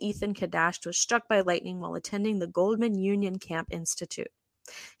 13-year-old Ethan Kadasht was struck by lightning while attending the Goldman Union Camp Institute.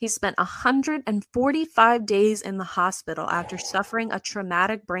 He spent 145 days in the hospital after suffering a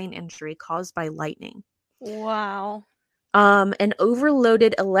traumatic brain injury caused by lightning. Wow. An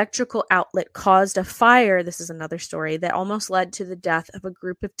overloaded electrical outlet caused a fire. This is another story that almost led to the death of a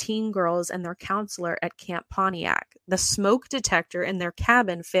group of teen girls and their counselor at Camp Pontiac. The smoke detector in their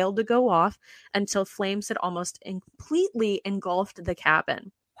cabin failed to go off until flames had almost completely engulfed the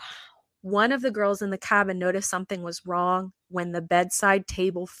cabin. Wow. One of the girls in the cabin noticed something was wrong when the bedside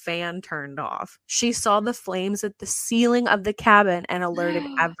table fan turned off. She saw the flames at the ceiling of the cabin and alerted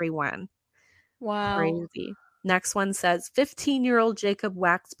everyone. Wow. Crazy. Next one says 15-year-old Jacob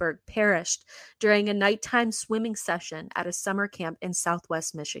Waxberg perished during a nighttime swimming session at a summer camp in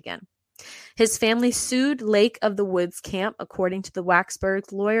Southwest Michigan. His family sued Lake of the Woods Camp. According to the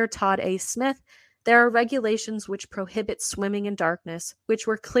Waxberg lawyer Todd A. Smith, there are regulations which prohibit swimming in darkness, which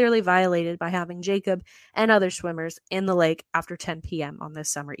were clearly violated by having Jacob and other swimmers in the lake after 10 p.m. on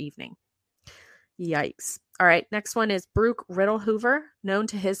this summer evening. Yikes. All right, next one is Brooke Riddle Hoover, known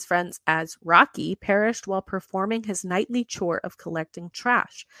to his friends as Rocky, perished while performing his nightly chore of collecting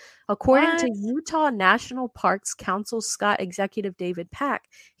trash. According to Utah National Parks Council Scott executive David Pack,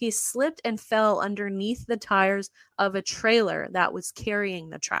 he slipped and fell underneath the tires of a trailer that was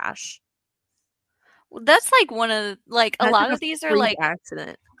carrying the trash. That's like one of like a lot of these are like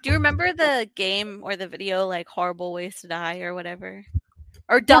accident. Do you remember the game or the video like Horrible Ways to Die or whatever?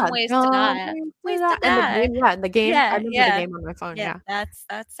 Or Dumb Ways to Die. Ways to Die. The game. I remember the game on my phone. Yeah. That's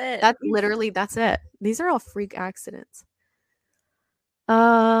it. That's it. These are all freak accidents.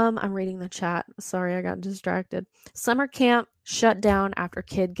 I'm reading the chat. Sorry, I got distracted. Summer camp shut down after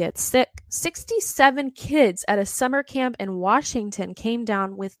kid gets sick. 67 kids at a summer camp in Washington came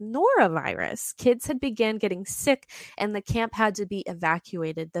down with norovirus. Kids had begun getting sick and the camp had to be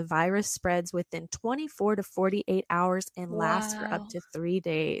evacuated. The virus spreads within 24 to 48 hours and lasts for up to 3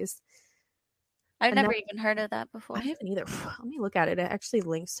 days. I've never even heard of that before. I haven't either. Let me look at it. It actually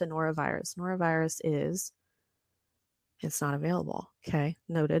links to norovirus. Norovirus is... It's not available. Okay,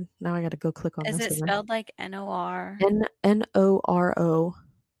 noted. Now I got to go click on this. Is it spelled like N-O-R? N-O-R-O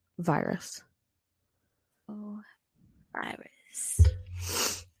virus. Oh, virus.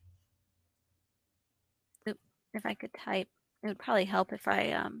 If I could type, it would probably help if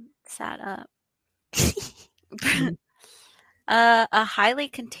I sat up. A highly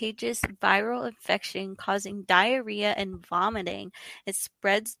contagious viral infection causing diarrhea and vomiting. It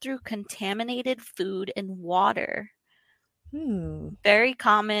spreads through contaminated food and water. Very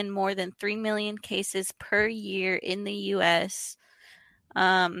common, more than 3 million cases per year in the U.S.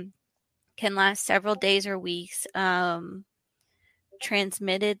 Can last several days or weeks.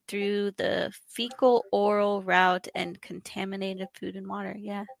 Transmitted through the fecal oral route and contaminated food and water.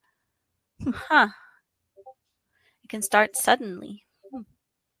 Yeah. Huh. It can start suddenly.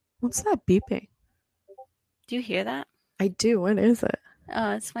 What's that beeping? Do you hear that? I do. What is it?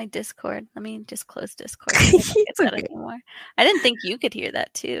 Oh, it's my Discord. Let me just close Discord. I don't get that anymore. I didn't think you could hear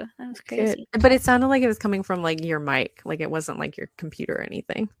that too. That was crazy. Good. But it sounded like it was coming from like your mic. Like it wasn't like your computer or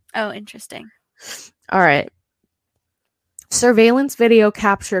anything. Oh, interesting. All right. Surveillance video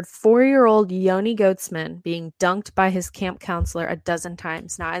captured 4-year-old Yoni Goatsman being dunked by his camp counselor a dozen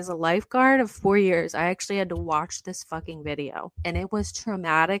times. Now, as a lifeguard of 4 years, I actually had to watch this fucking video. And it was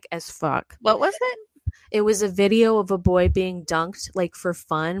traumatic as fuck. What was it? It was a video of a boy being dunked like for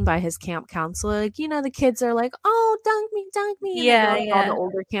fun by his camp counselor. Like, you know, the kids are like, oh, dunk me. Yeah, and all the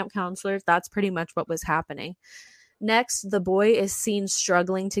older camp counselors. That's pretty much what was happening. Next, the boy is seen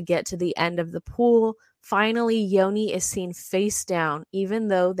struggling to get to the end of the pool. Finally, Yoni is seen face down. Even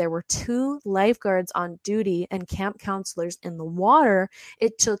though there were 2 lifeguards on duty and camp counselors in the water,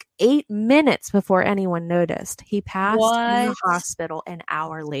 it took 8 minutes before anyone noticed. He passed in the hospital an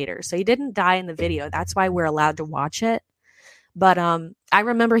hour later. So he didn't die in the video. That's why we're allowed to watch it. But I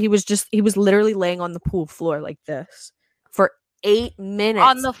remember he was literally laying on the pool floor like this for 8 minutes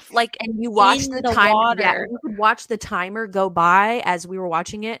on the and you watch the timer. Yeah, you could watch the timer go by as we were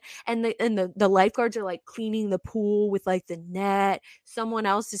watching it, and the lifeguards are like cleaning the pool with like the net. Someone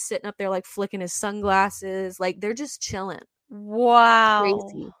else is sitting up there like flicking his sunglasses, like they're just chilling. Wow,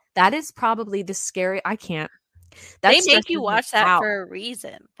 crazy. That is probably the scary. I can't. They make you watch that for a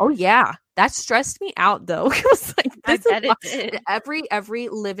reason. Oh yeah, that stressed me out though. It was like it did. Every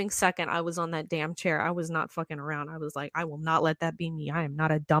living second I was on that damn chair. I was not fucking around. I was like, I will not let that be me. I am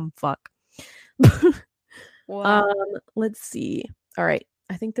not a dumb fuck. Wow. Let's see. All right,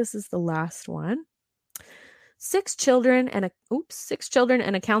 I think this is the last one. 6 children and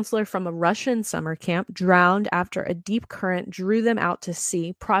a counselor from a Russian summer camp drowned after a deep current drew them out to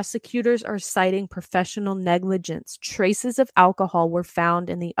sea. Prosecutors are citing professional negligence. Traces of alcohol were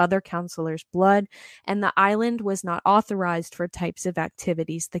found in the other counselor's blood, and the island was not authorized for types of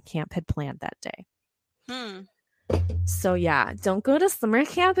activities the camp had planned that day. So yeah, don't go to summer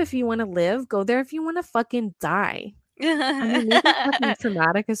camp if you want to live. Go there if you want to fucking die. I mean, this is fucking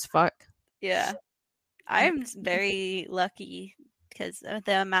traumatic as fuck. Yeah. I'm very lucky because of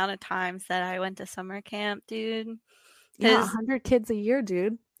the amount of times that I went to summer camp, dude. Yeah, 100 kids a year,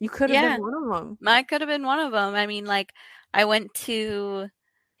 dude. You could have been one of them. I could have been one of them. I mean, like, I went to,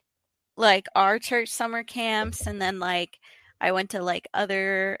 like, our church summer camps, and then, like, I went to like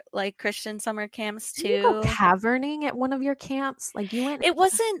other like Christian summer camps Did you go too. caverning at one of your camps? Like you went? It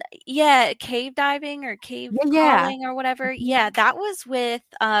wasn't, cave diving or cave Yeah. crawling or whatever. Mhm. Yeah, that was with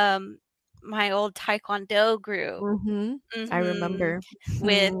my old Taekwondo group. I remember.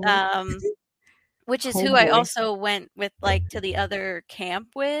 With which is who I Homeboy. also went with, like, to the other camp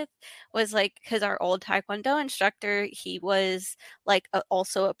with, was, like, because our old Taekwondo instructor, he was, like,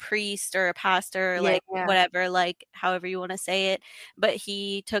 also a priest or a pastor, Yeah, like, yeah. whatever, like, however you wanna say it, but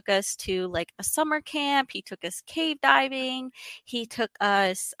he took us to, like, a summer camp, he took us cave diving, he took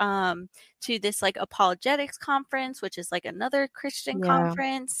us, to this, like, apologetics conference, which is, like, another Christian Yeah.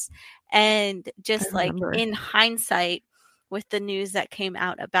 conference, and just, like, remember. in hindsight, with the news that came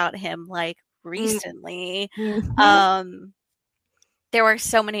out about him, like, recently, Mhm. there were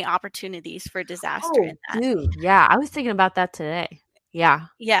so many opportunities for disaster Oh, in that. dude, yeah, I was thinking about that today. Yeah.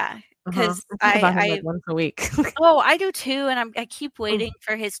 Yeah, because I think about him, like, I once a week. oh, I do too, and I keep Mm. waiting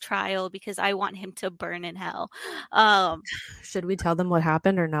for his trial because I want him to burn in hell. Um, Should we tell them what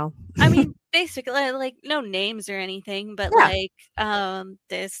happened or no? I mean, basically, like, no names or anything, but, Yeah. like,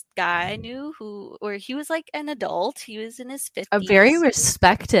 this guy I knew he was, like, an adult, he was in his 50s. A very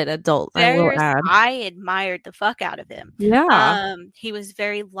respected adult, I will add. I admired the fuck out of him. Yeah. He was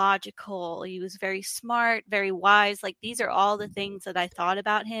very logical, he was very smart, very wise, like, these are all the things that I thought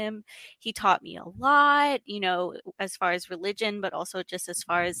about him. He taught me a lot, as far as religion, but also just as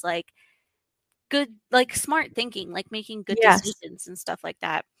far as, like, good, like, smart thinking, like, making good Yes. decisions and stuff like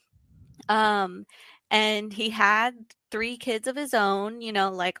that. And he had 3 kids of his own,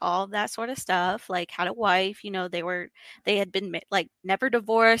 like all of that sort of stuff, like had a wife, they had been like never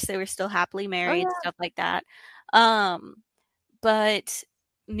divorced, they were still happily married, yeah. stuff like that. But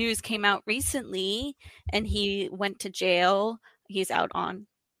news came out recently and he went to jail. He's out on He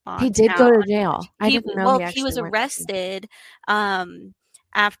bond did now. go to jail. I didn't know he He was actually went to jail. arrested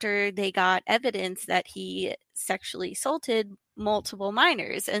after they got evidence that he sexually assaulted multiple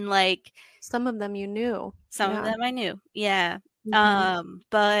minors, and like Some of them you knew. some of Yeah. them I knew. Yeah. Mhm.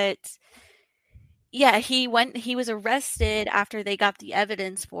 But yeah, he was arrested after they got the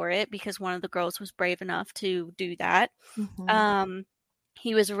evidence for it because one of the girls was brave enough to do that. Mhm.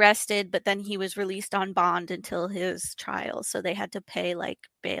 He was arrested, but then he was released on bond until his trial. So they had to pay like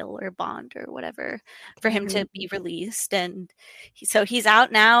bail or bond or whatever for him to be released. And so he's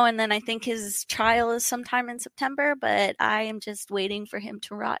out now. And then I think his trial is sometime in September, but I am just waiting for him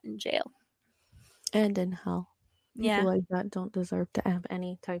to rot in jail. And in hell. People Yeah. like that don't deserve to have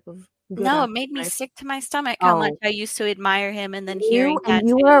any type of good No, it made me afterlife. sick to my stomach how much Oh. I used to admire him, and then hearing And that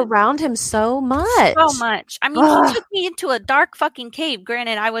you were around him so much. so much. I mean, Ugh. he took me into a dark fucking cave.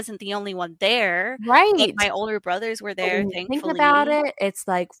 Granted, I wasn't the only one there. Right. Like, my older brothers were But there, when you thankfully. think about it, it's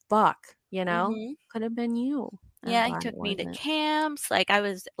like, fuck, Mhm. Could have been you. I'm Yeah, he glad it took me to wasn't. camps, like, I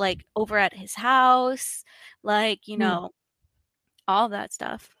was, like, over at his house, like, all that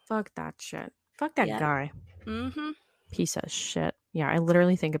stuff. Fuck that shit. Fuck that Yeah. guy. Mhm. Piece of shit. Yeah, I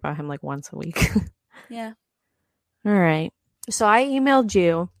literally think about him like once a week. Yeah. All right. So I emailed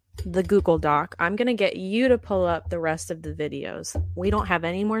you the Google Doc. I'm going to get you to pull up the rest of the videos. We don't have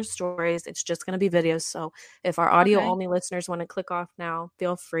any more stories. It's just going to be videos. So if our audio only listeners want to click off now,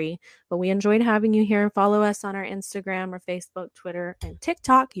 feel free. But we enjoyed having you here. Follow us on our Instagram or Facebook, Twitter, and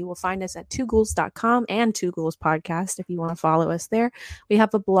TikTok. You will find us at twoghouls.com and Two Ghouls Podcast if you want to follow us there. We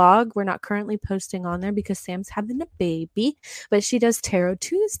have a blog. We're not currently posting on there because Sam's having a baby, but she does Tarot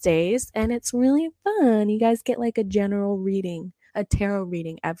Tuesdays and it's really fun. You guys get like a general reading, a tarot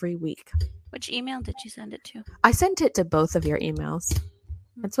reading every week. Which email did you send it to? I sent it to both of your emails.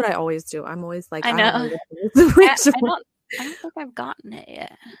 That's what I always do. I'm always like, I know. I don't think I've gotten it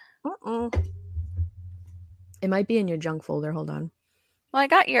yet. It might be in your junk folder. Hold on. Well, I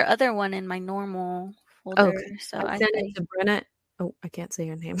got your other one in my normal folder. Okay. So I sent it to Brenna. Oh, I can't say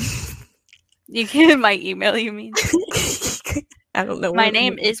your name. You get my email, you mean? I don't know. My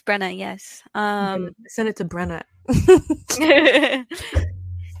name is Brenna, yes. I sent it to Brenna.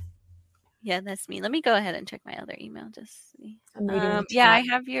 Yeah, that's me. Let me go ahead and check my other email. Just see. Yeah, I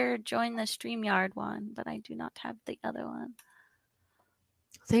have your join the StreamYard one, but I do not have the other one.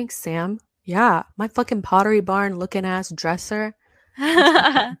 Thanks, Sam. Yeah, my fucking Pottery Barn looking ass dresser.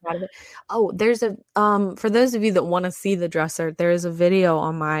 Oh, there's a for those of you that want to see the dresser, there is a video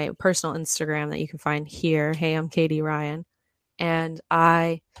on my personal Instagram that you can find here. Hey, I'm Katie Ryan, and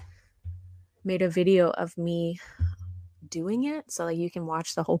I made a video of me doing it, so like you can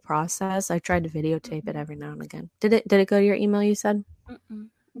watch the whole process. I tried to videotape it every now and again. Did it go to your email? You said.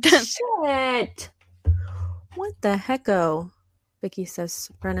 Shit. What the hecko? Vicky says,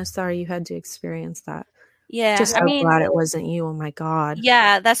 Brenna, sorry you had to experience that. Yeah, Just I so mean, glad it wasn't you. Oh my god.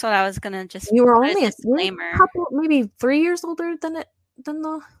 yeah, that's what I was gonna just. You were put only a disclaimer. couple, maybe 3 years older than the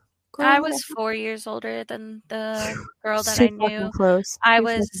girl. I that was 4 years older than the girl that too I fucking knew. close. I Too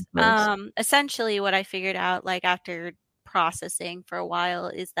was fucking close. essentially what I figured out like after processing for a while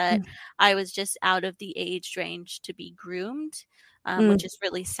is that I was just out of the age range to be groomed, which is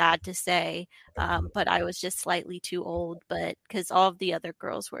really sad to say. But I was just slightly too old, but because all of the other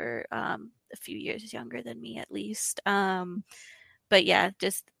girls were a few years younger than me at least. But yeah,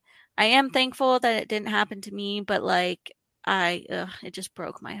 just I am thankful that it didn't happen to me, but like it just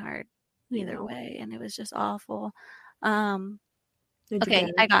broke my heart either way, and it was just awful. Did you Okay, get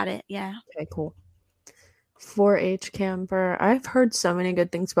it? I got it. Yeah. Okay, cool. 4-H camper. I've heard so many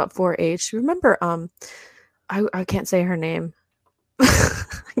good things about 4-H. Remember, I can't say her name.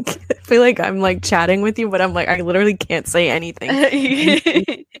 I feel like I'm like chatting with you, but I'm like I literally can't say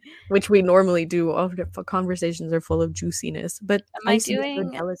anything, which we normally do. All the conversations are full of juiciness. But Am I used to be so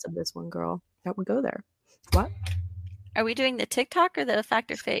doing? jealous of this one girl that would go there. What? Are we doing the TikTok or the fact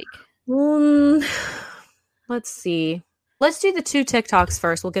or fake? Let's see. Let's do the 2 TikToks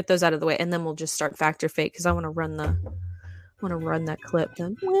first. We'll get those out of the way, and then we'll just start fact or fake because I want to run that clip.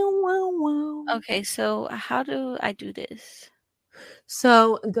 Then. Okay, so how do I do this?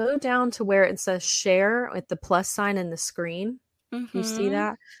 So go down to where it says share with the plus sign in the screen. You see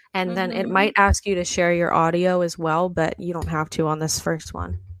that? And then it might ask you to share your audio as well, but you don't have to on this first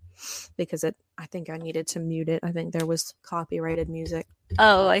one because I think I needed to mute it. I think there was copyrighted music.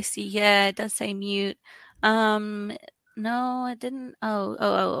 Oh, I see. Yeah, it does say mute. No, it didn't.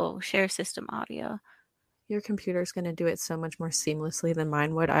 Oh, share system audio. Your computer's going to do it so much more seamlessly than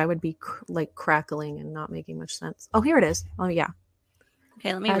mine would. I would be like crackling and not making much sense. Oh, here it is. Oh, yeah.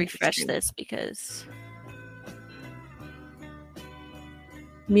 Okay, let me refresh this because...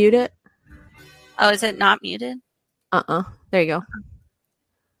 Mute it. Oh, is it not muted? There you go.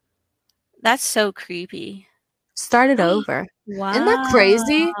 That's so creepy. Start it over. Wow. Isn't that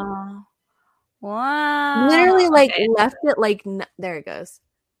crazy? Wow. Literally like left it like there it goes.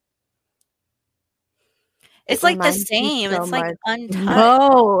 It's like the same. It's like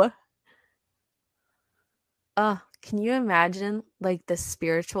untouched. Oh. Can you imagine like the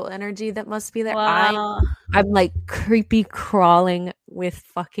spiritual energy that must be there? Wow. I'm like creepy crawling with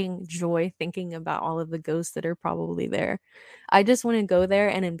fucking joy thinking about all of the ghosts that are probably there. I just want to go there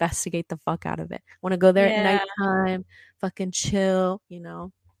and investigate the fuck out of it. Want to go there at nighttime, fucking chill, you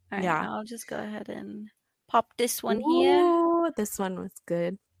know. All right, I'll just go ahead and pop this one here. Ooh, this one was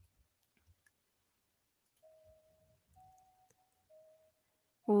good.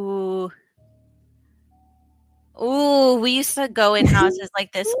 Ooh, we used to go in houses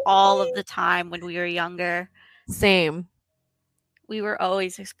like this all of the time when we were younger. Same. We were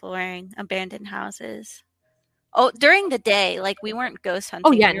always exploring abandoned houses. Oh, during the day, like we weren't ghost hunting.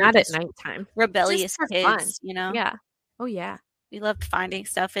 Oh yeah, not at nighttime. Rebellious kids, fun. You know? Yeah. Oh yeah. We loved finding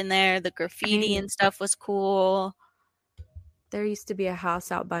stuff in there. The graffiti and stuff was cool. There used to be a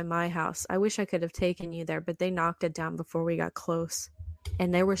house out by my house. I wish I could have taken you there, but they knocked it down before we got close.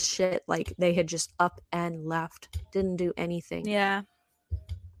 And there was shit like they had just up and left. Didn't do anything. Yeah.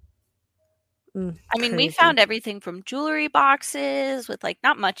 I mean, we found everything from jewelry boxes with like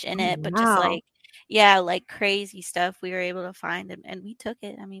not much in it, but just like, like crazy stuff we were able to find and we took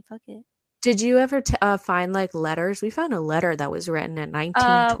it. I mean, fuck it. Did you ever find like letters? We found a letter that was written in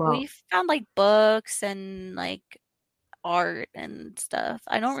 1912. We found like books and like art and stuff.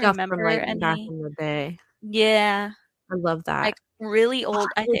 I don't remember from, like, any back in the day. Yeah. I love that. Like really old.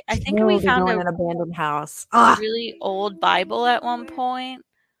 I think we found an abandoned house. A really old Bible at one point.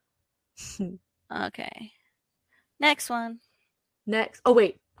 Okay. Next one. Next. Oh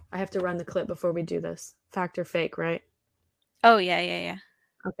wait, I have to run the clip before we do this. Fact or fake, right? Oh yeah.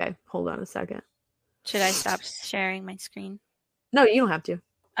 Okay, hold on a second. Should I stop sharing my screen? No, you don't have to.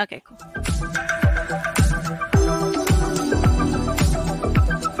 Okay, cool.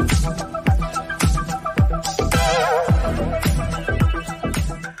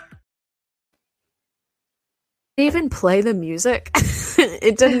 They even play the music.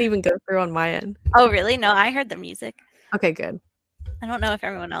 It didn't even go through on my end. Oh, really? No, I heard the music. Okay, good. I don't know if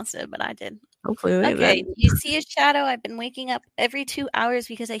everyone else did, but I did. Hopefully they Okay, did. you see a shadow? I've been waking up every 2 hours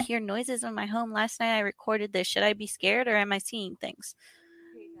because I hear noises in my home. Last night I recorded this. Should I be scared or am I seeing things?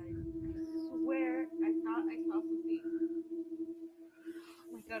 Hey guys, I swear I thought I saw something.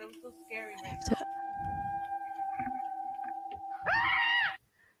 Oh my god, it was so scary right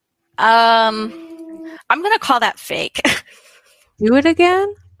now. I'm gonna call that fake. Do it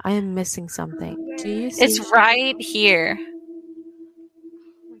again? I am missing something. Do you see? It's right here. Oh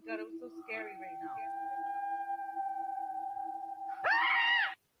my god, it was so scary right now.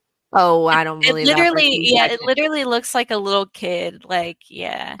 Oh, I don't It believe that for literally, 2 yeah, it seconds. literally looks like a little kid. Like,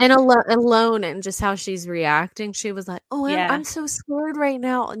 yeah, And alone and just how she's reacting, she was like, "Oh, yeah. I'm so scared right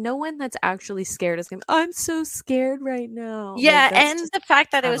now." No one that's actually scared is gonna, "I'm so scared right now." Like, Yeah, that's and just, the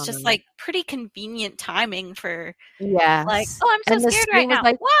fact that it I was don't just know. like pretty convenient timing for like, Yes. oh, I'm so And the scared right scream was now.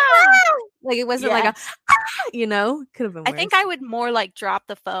 like, Wow. "Ah!" Like, it wasn't like a, Yes. "Ah!" Could have been I think worse. I would more like drop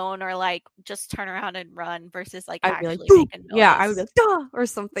the phone or like just turn around and run versus like I'd be like, actually "Boo!" make a Yeah, I would be noise. like, "Duh!" or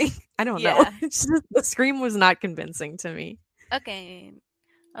something. I don't know. Yeah. It's just the scream was not convincing to me. Okay.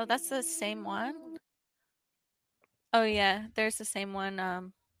 Oh, that's the same one? Oh yeah, there's the same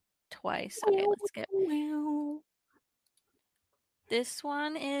one twice. Okay, let's skip. This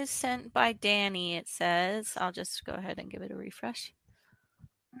one is sent by Danny, it says. I'll just go ahead and give it a refresh.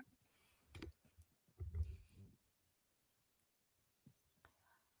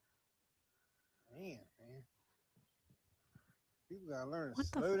 Man. People gotta learn to What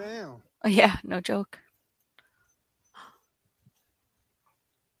the slow fuck? down. Oh yeah, no joke.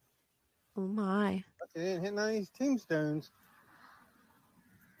 Oh my. But they didn't hit none of these tombstones.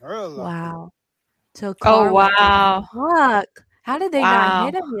 Real lucky. Wow. So Oh car was wow. luck. How did they not Wow.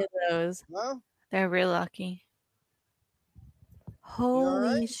 hit any of those? Hello? They're real lucky. Holy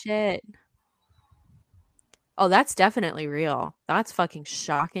right? shit. Oh, that's definitely real. That's fucking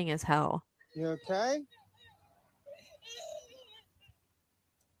shocking as hell. You okay?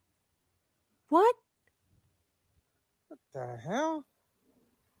 What? What the hell?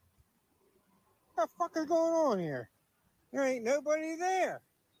 What the fuck is going on here? There ain't nobody there.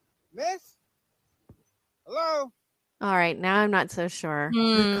 Miss? Hello? All right, now I'm not so sure.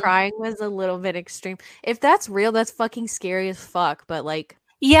 The Hmm. crying was a little bit extreme. If that's real, that's fucking scary as fuck, but like,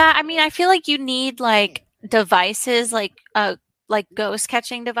 Yeah, I mean, I feel like you need like devices like ghost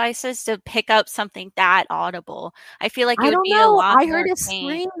catching devices to pick up something that audible. I feel like it I would don't be a know. lot I more heard a tame.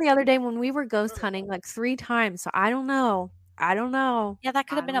 scream the other day when we were ghost hunting like 3 times, so I don't know. I don't know. Yeah, that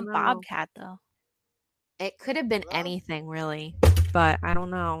could I have been a don't know. bobcat though. It could have been anything really, but I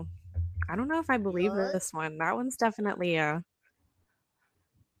don't know. I don't know if I believe alright? this one. That one's definitely more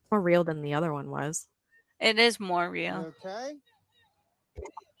real than the other one was. It is more You real. okay?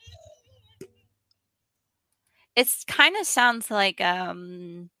 It's kind of sounds like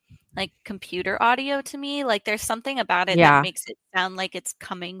computer audio to me. Like there's something about it that Yeah. makes it sound like it's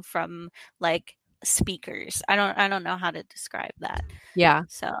coming from like speakers. I don't know how to describe that. Yeah,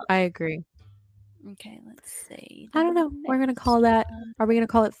 So, I agree. okay, let's see. I don't know. We're gonna call that. Are we gonna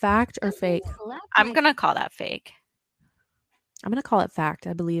call it fact or fake? I'm gonna call that fake. I'm gonna call it fact.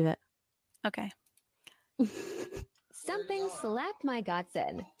 I believe it. Okay. Something slapped my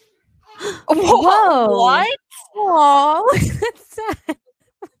godson. Whoa! What? Oh, that's sad.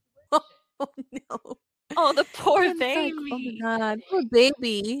 Oh no! Oh, the poor That's like, baby. oh my god, poor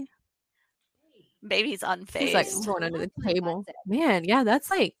baby. Baby's He's like unfazed. going under the table. Man, yeah, that's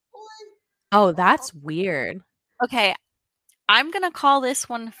like. Oh, that's weird. Okay, I'm gonna call this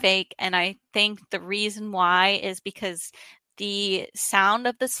one fake, and I think the reason why is because the sound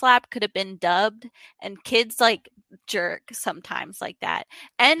of the slap could have been dubbed, and kids like jerk sometimes like that.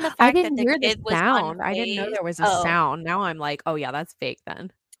 And the I fact that didn't the hear the kid was sound. I didn't know unfazed. there was a Oh, sound. Now I'm like, oh yeah, that's fake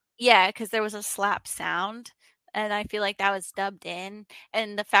then. yeah, because there was a slap sound, and I feel like that was dubbed in.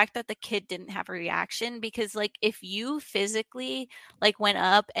 And the fact that the kid didn't have a reaction, because like if you physically like went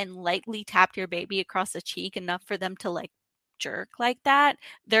up and lightly tapped your baby across the cheek enough for them to like jerk like that,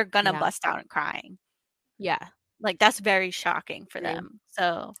 they're gonna Yeah. bust out and crying. Yeah, Like that's very shocking for Agreed. them.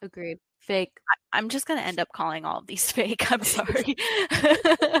 So agreed. Fake. I'm just gonna end up calling all of these fake. I'm sorry.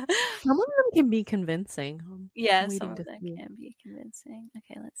 Some of them can be convincing. Yeah, I'm some waiting of to them see. can be convincing.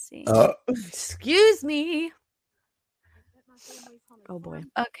 Okay, let's see. Excuse me. Oh boy.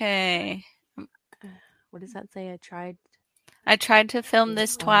 Okay. What does that say? I tried to film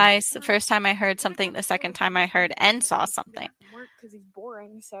this twice. The first time I heard something, the second time I heard and saw something. Work because he's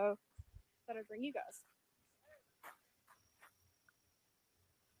boring, so thought I'd bring you guys.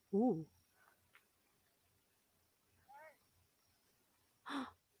 Ooh.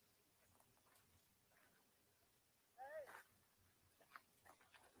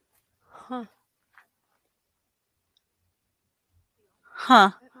 Huh.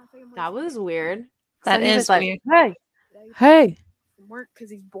 Huh. That was weird. That So he is was like, weird. Hey, hey. From work because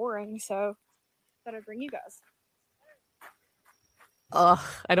he's boring, so thought I'd bring you guys. Ugh,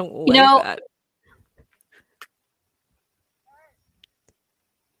 I don't like You know, that.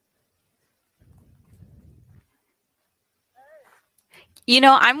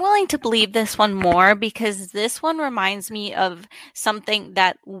 I'm willing to believe this one more because this one reminds me of something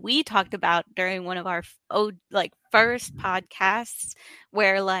that we talked about during one of our first podcasts,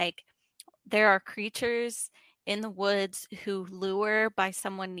 where like there are creatures in the woods who lure by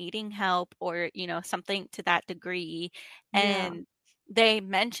someone needing help or something to that degree, and they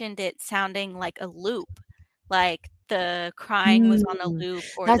mentioned it sounding like a loop, like the crying was on a loop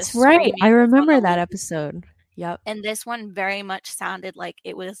or the That's right. screaming I was on remember a that loop. episode. Yep. And this one very much sounded like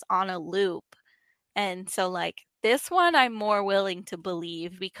it was on a loop. And so like this one I'm more willing to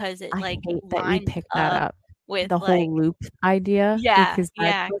believe because it I like hate that you lines picked that up up. with The like whole loop idea. yeah, Because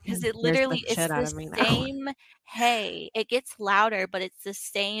that because it fucking scares the literally it's shit out the of me now. same hey. It gets louder, but it's the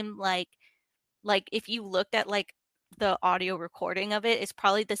same like if you looked at like the audio recording of it, it's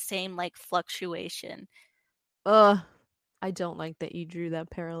probably the same like fluctuation. Ugh. I don't like that you drew that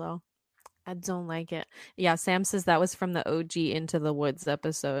parallel. I don't like it. Yeah, Sam says that was from the OG Into the Woods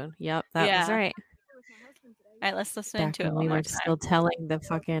episode. Yep, that was Yeah. right. All right, let's listen Back to it when one we more were time. still telling the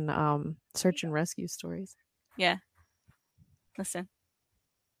fucking search and rescue stories. Yeah. Listen.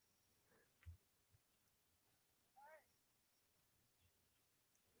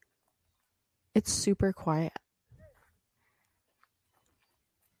 It's super quiet.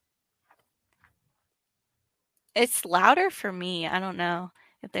 It's louder for me. I don't know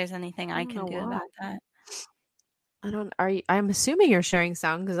if there's anything I don't can know do why. about that. I'm assuming you're sharing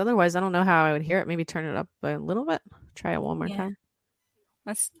sound because otherwise I don't know how I would hear it. Maybe turn it up a little bit. Try it one more Yeah. time.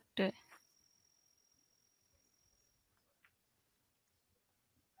 Let's do it.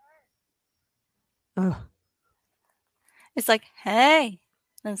 Ugh. It's like, hey.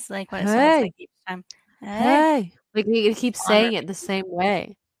 That's like what it sounds Hey. like each time. Hey. Hey. Like it keeps saying it the same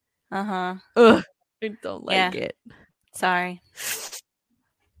way. Uh-huh. Ugh. I don't like Yeah. it. Sorry.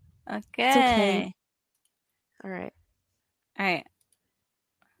 Okay. It's okay. All right. All right.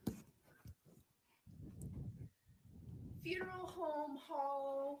 Funeral home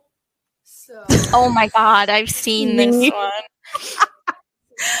hall. So. Oh my God, I've seen this one.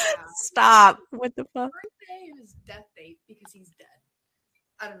 Stop. What the fuck? Birthday and his death date because he's dead.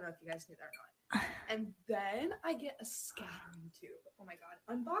 I don't know if you guys knew that or not. And then I get a scattering tube. Oh my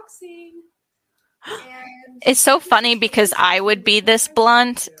God. Unboxing. And It's so funny because I would be this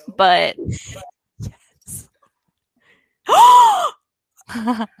blunt, but Yes. Oh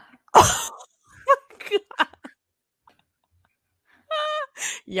my God.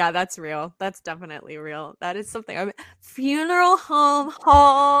 Yeah, that's real. That's definitely real. That is something. Funeral home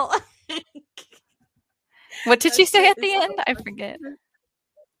hall. what did you say at the It's end? I forget.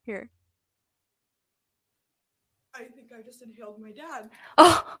 Here. I think I just inhaled my dad.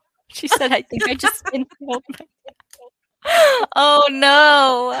 Oh, she said, I think I just inhaled my Oh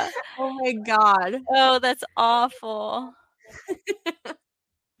no. Oh my God. Oh, that's awful.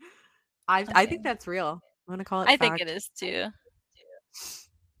 I think that's real. I'm gonna call it I fact. think it is too.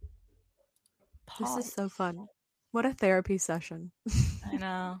 This is so fun. What a therapy session. I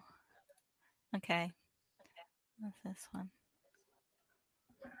know. Okay. What's this one?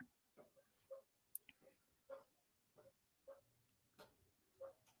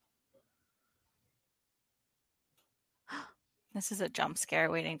 This is a jump scare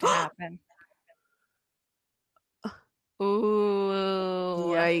waiting to happen.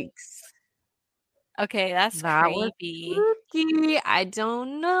 Ooh. Yikes. Okay, that's That was creepy. spooky. I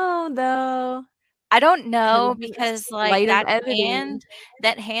don't know though. I don't know Could've been a because like sleight of that editing.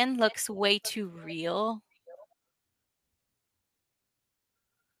 hand looks way too real.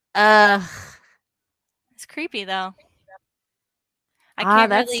 Ugh. It's creepy though. I can't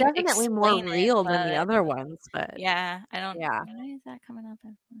That's really definitely more explain it, real than the but other ones, but yeah, I don't. yeah. Why is that coming up?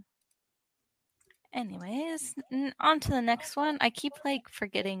 Anyways, on to the next one. I keep like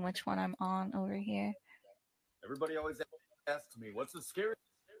forgetting which one I'm on over here. Everybody always asks me, "What's the scariest?"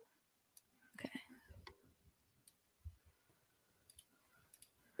 Okay.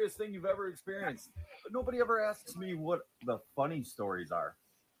 Thing you've ever experienced, but nobody ever asks me what the funny stories are.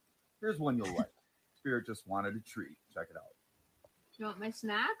 Here's one you'll like. Spirit just wanted a treat. Check it out. You want my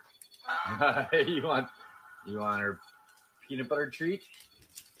snack? you want her peanut butter treat?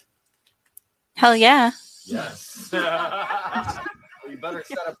 Hell yeah. Yes. Well, you better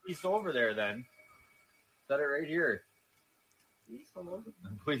set a piece over there then. Set it right here. Please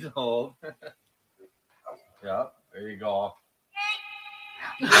hold. Yep, there you go.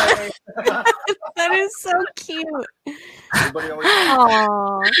 That is so cute. Everybody always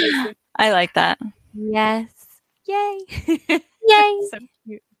Aww. I like that. Yes. Yay. Yay. So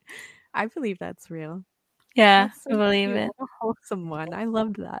cute. I believe that's real. Yeah, That's so I believe cute. it. What a wholesome one. I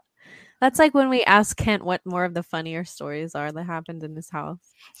loved that. That's like when we ask Kent what more of the funnier stories are that happened in his house.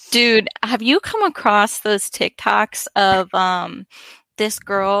 Dude, have you come across those TikToks of this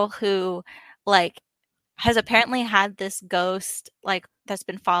girl who like has apparently had this ghost like that's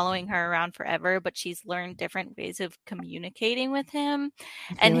been following her around forever, but she's learned different ways of communicating with him.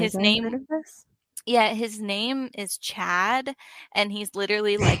 And his name, his name is Chad, and he's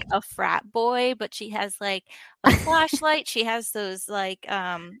literally like a frat boy, but she has like a flashlight. She has those like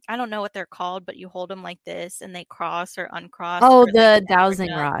I don't know what they're called, but you hold them like this and they cross or uncross. Oh, for, the like,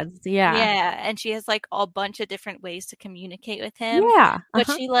 dowsing rods. Yeah. Yeah, and she has like a bunch of different ways to communicate with him. Yeah. But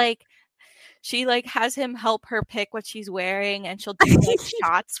she has him help her pick what she's wearing, and she'll do like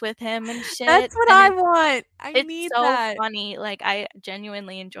shots with him and shit. That's what and I want. I it's need so that. funny. Like I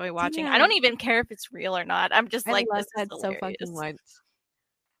genuinely enjoy watching. I Damn. don't even care if it's real or not. I'm just I like, love this that is so hilarious. fucking much.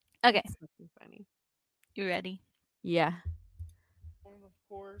 Okay, It's fucking funny. you ready? Yeah. Of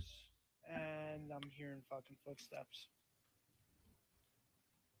course, and I'm hearing fucking footsteps.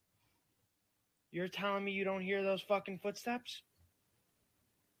 You're telling me you don't hear those fucking footsteps?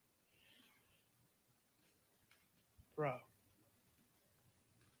 Bro.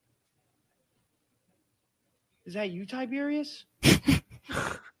 Is that you, Tiberius?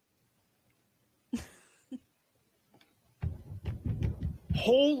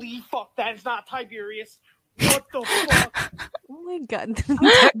 Holy fuck, that is not Tiberius. What the fuck? Oh my god.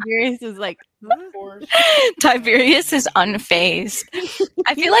 Tiberius is like, Tiberius is unfazed.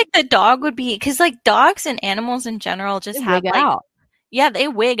 I feel like the dog would be, because like dogs and animals in general just They have wig like, out. yeah, they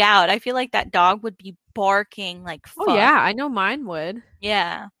wig out. I feel like that dog would be barking like fuck. Oh yeah, I know mine would.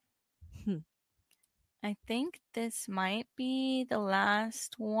 Yeah. Hmm. I think this might be the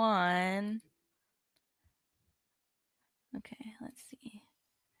last one. Okay, let's see.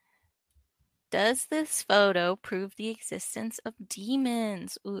 Does this photo prove the existence of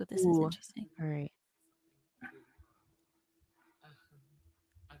demons? Ooh, this is Ooh. interesting. All right.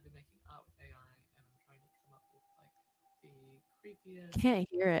 I've been making art with AI, and I'm trying to come up with like the creepiest, Can't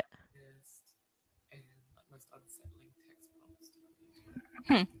hear it. and like most unsettling text prompts to use.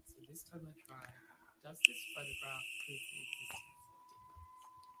 Hmm. So this time I tried, does this photograph prove the existence of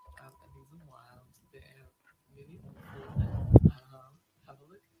demons? And these are wild. They're really awful. Have a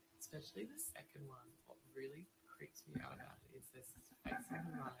look, especially the second one. What really creeps me out about it is this face on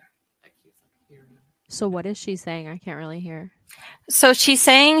the right that keeps appearing. So what is she saying? I can't really hear. So she's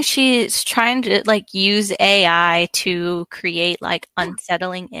saying she's trying to like use AI to create like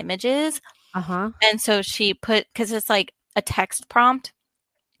unsettling images. Uh-huh. And so she put, because it's like a text prompt.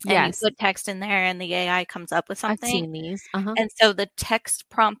 And Yes. you put text in there and the AI comes up with something. I've seen these. Uh-huh. And so the text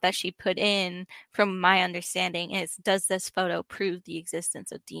prompt that she put in, from my understanding, is, does this photo prove the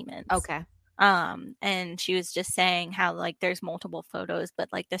existence of demons? Okay. And she was just saying how like there's multiple photos, but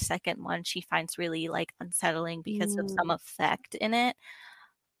like the second one she finds really like unsettling because of some effect in it.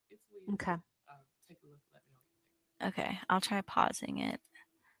 Okay. Take a look. Let me know. Okay, I'll try pausing it.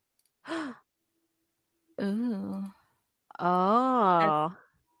 Ooh. Oh.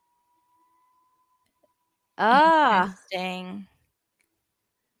 Ah. Interesting.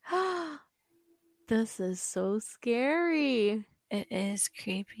 This is so scary. It is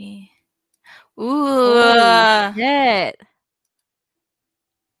creepy. Ooh. Holy shit.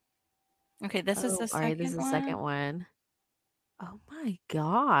 Okay, this is the second all right, this is the second one. Oh my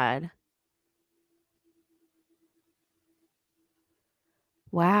god.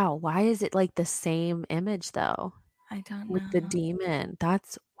 Wow, why is it like the same image though? I don't know. With the demon.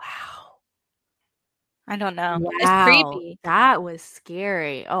 That's wow. I don't know. Wow. It's creepy. That was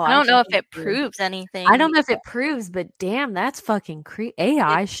scary. Oh, I don't know if can't it do- proves anything. I don't know if it proves, but damn, that's fucking creepy.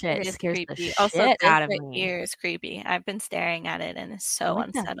 AI shit It is scares the creepy. shit Also, this out of right me. here is creepy. I've been staring at it and it's so What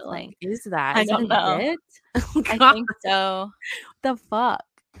the fuck unsettling. is that? I Is it don't a know. bit? Oh, I God. think so. The fuck?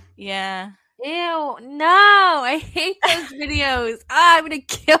 Yeah. Ew, no, I hate those videos. I'm gonna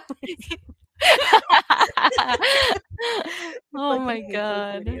kill myself. Oh Fucking my hate those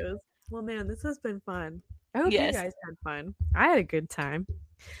god. videos. Well, man, this has been fun. I hope Yes. you guys had fun. I had a good time.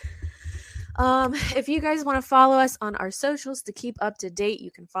 If you guys want to follow us on our socials to keep up to date,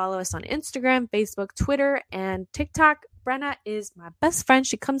 you can follow us on Instagram, Facebook, Twitter, and TikTok. Brenna is my best friend.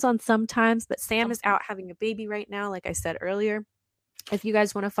 She comes on sometimes, but Sam is out having a baby right now, like I said earlier. If you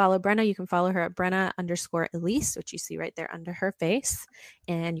guys want to follow Brenna, you can follow her at Brenna_Elise, which you see right there under her face.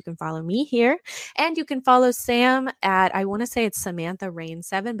 And you can follow me here. And you can follow Sam at, I want to say it's Samantha Rain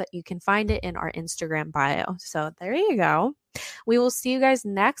 7, but you can find it in our Instagram bio. So there you go. we will see you guys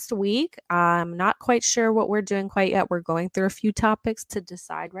next week. I'm not quite sure what we're doing quite yet. We're going through a few topics to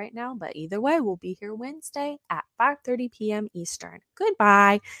decide right now, but either way, we'll be here Wednesday at 5:30 p.m. Eastern.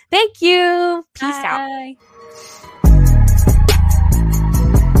 Goodbye. Thank you. Peace out. Bye.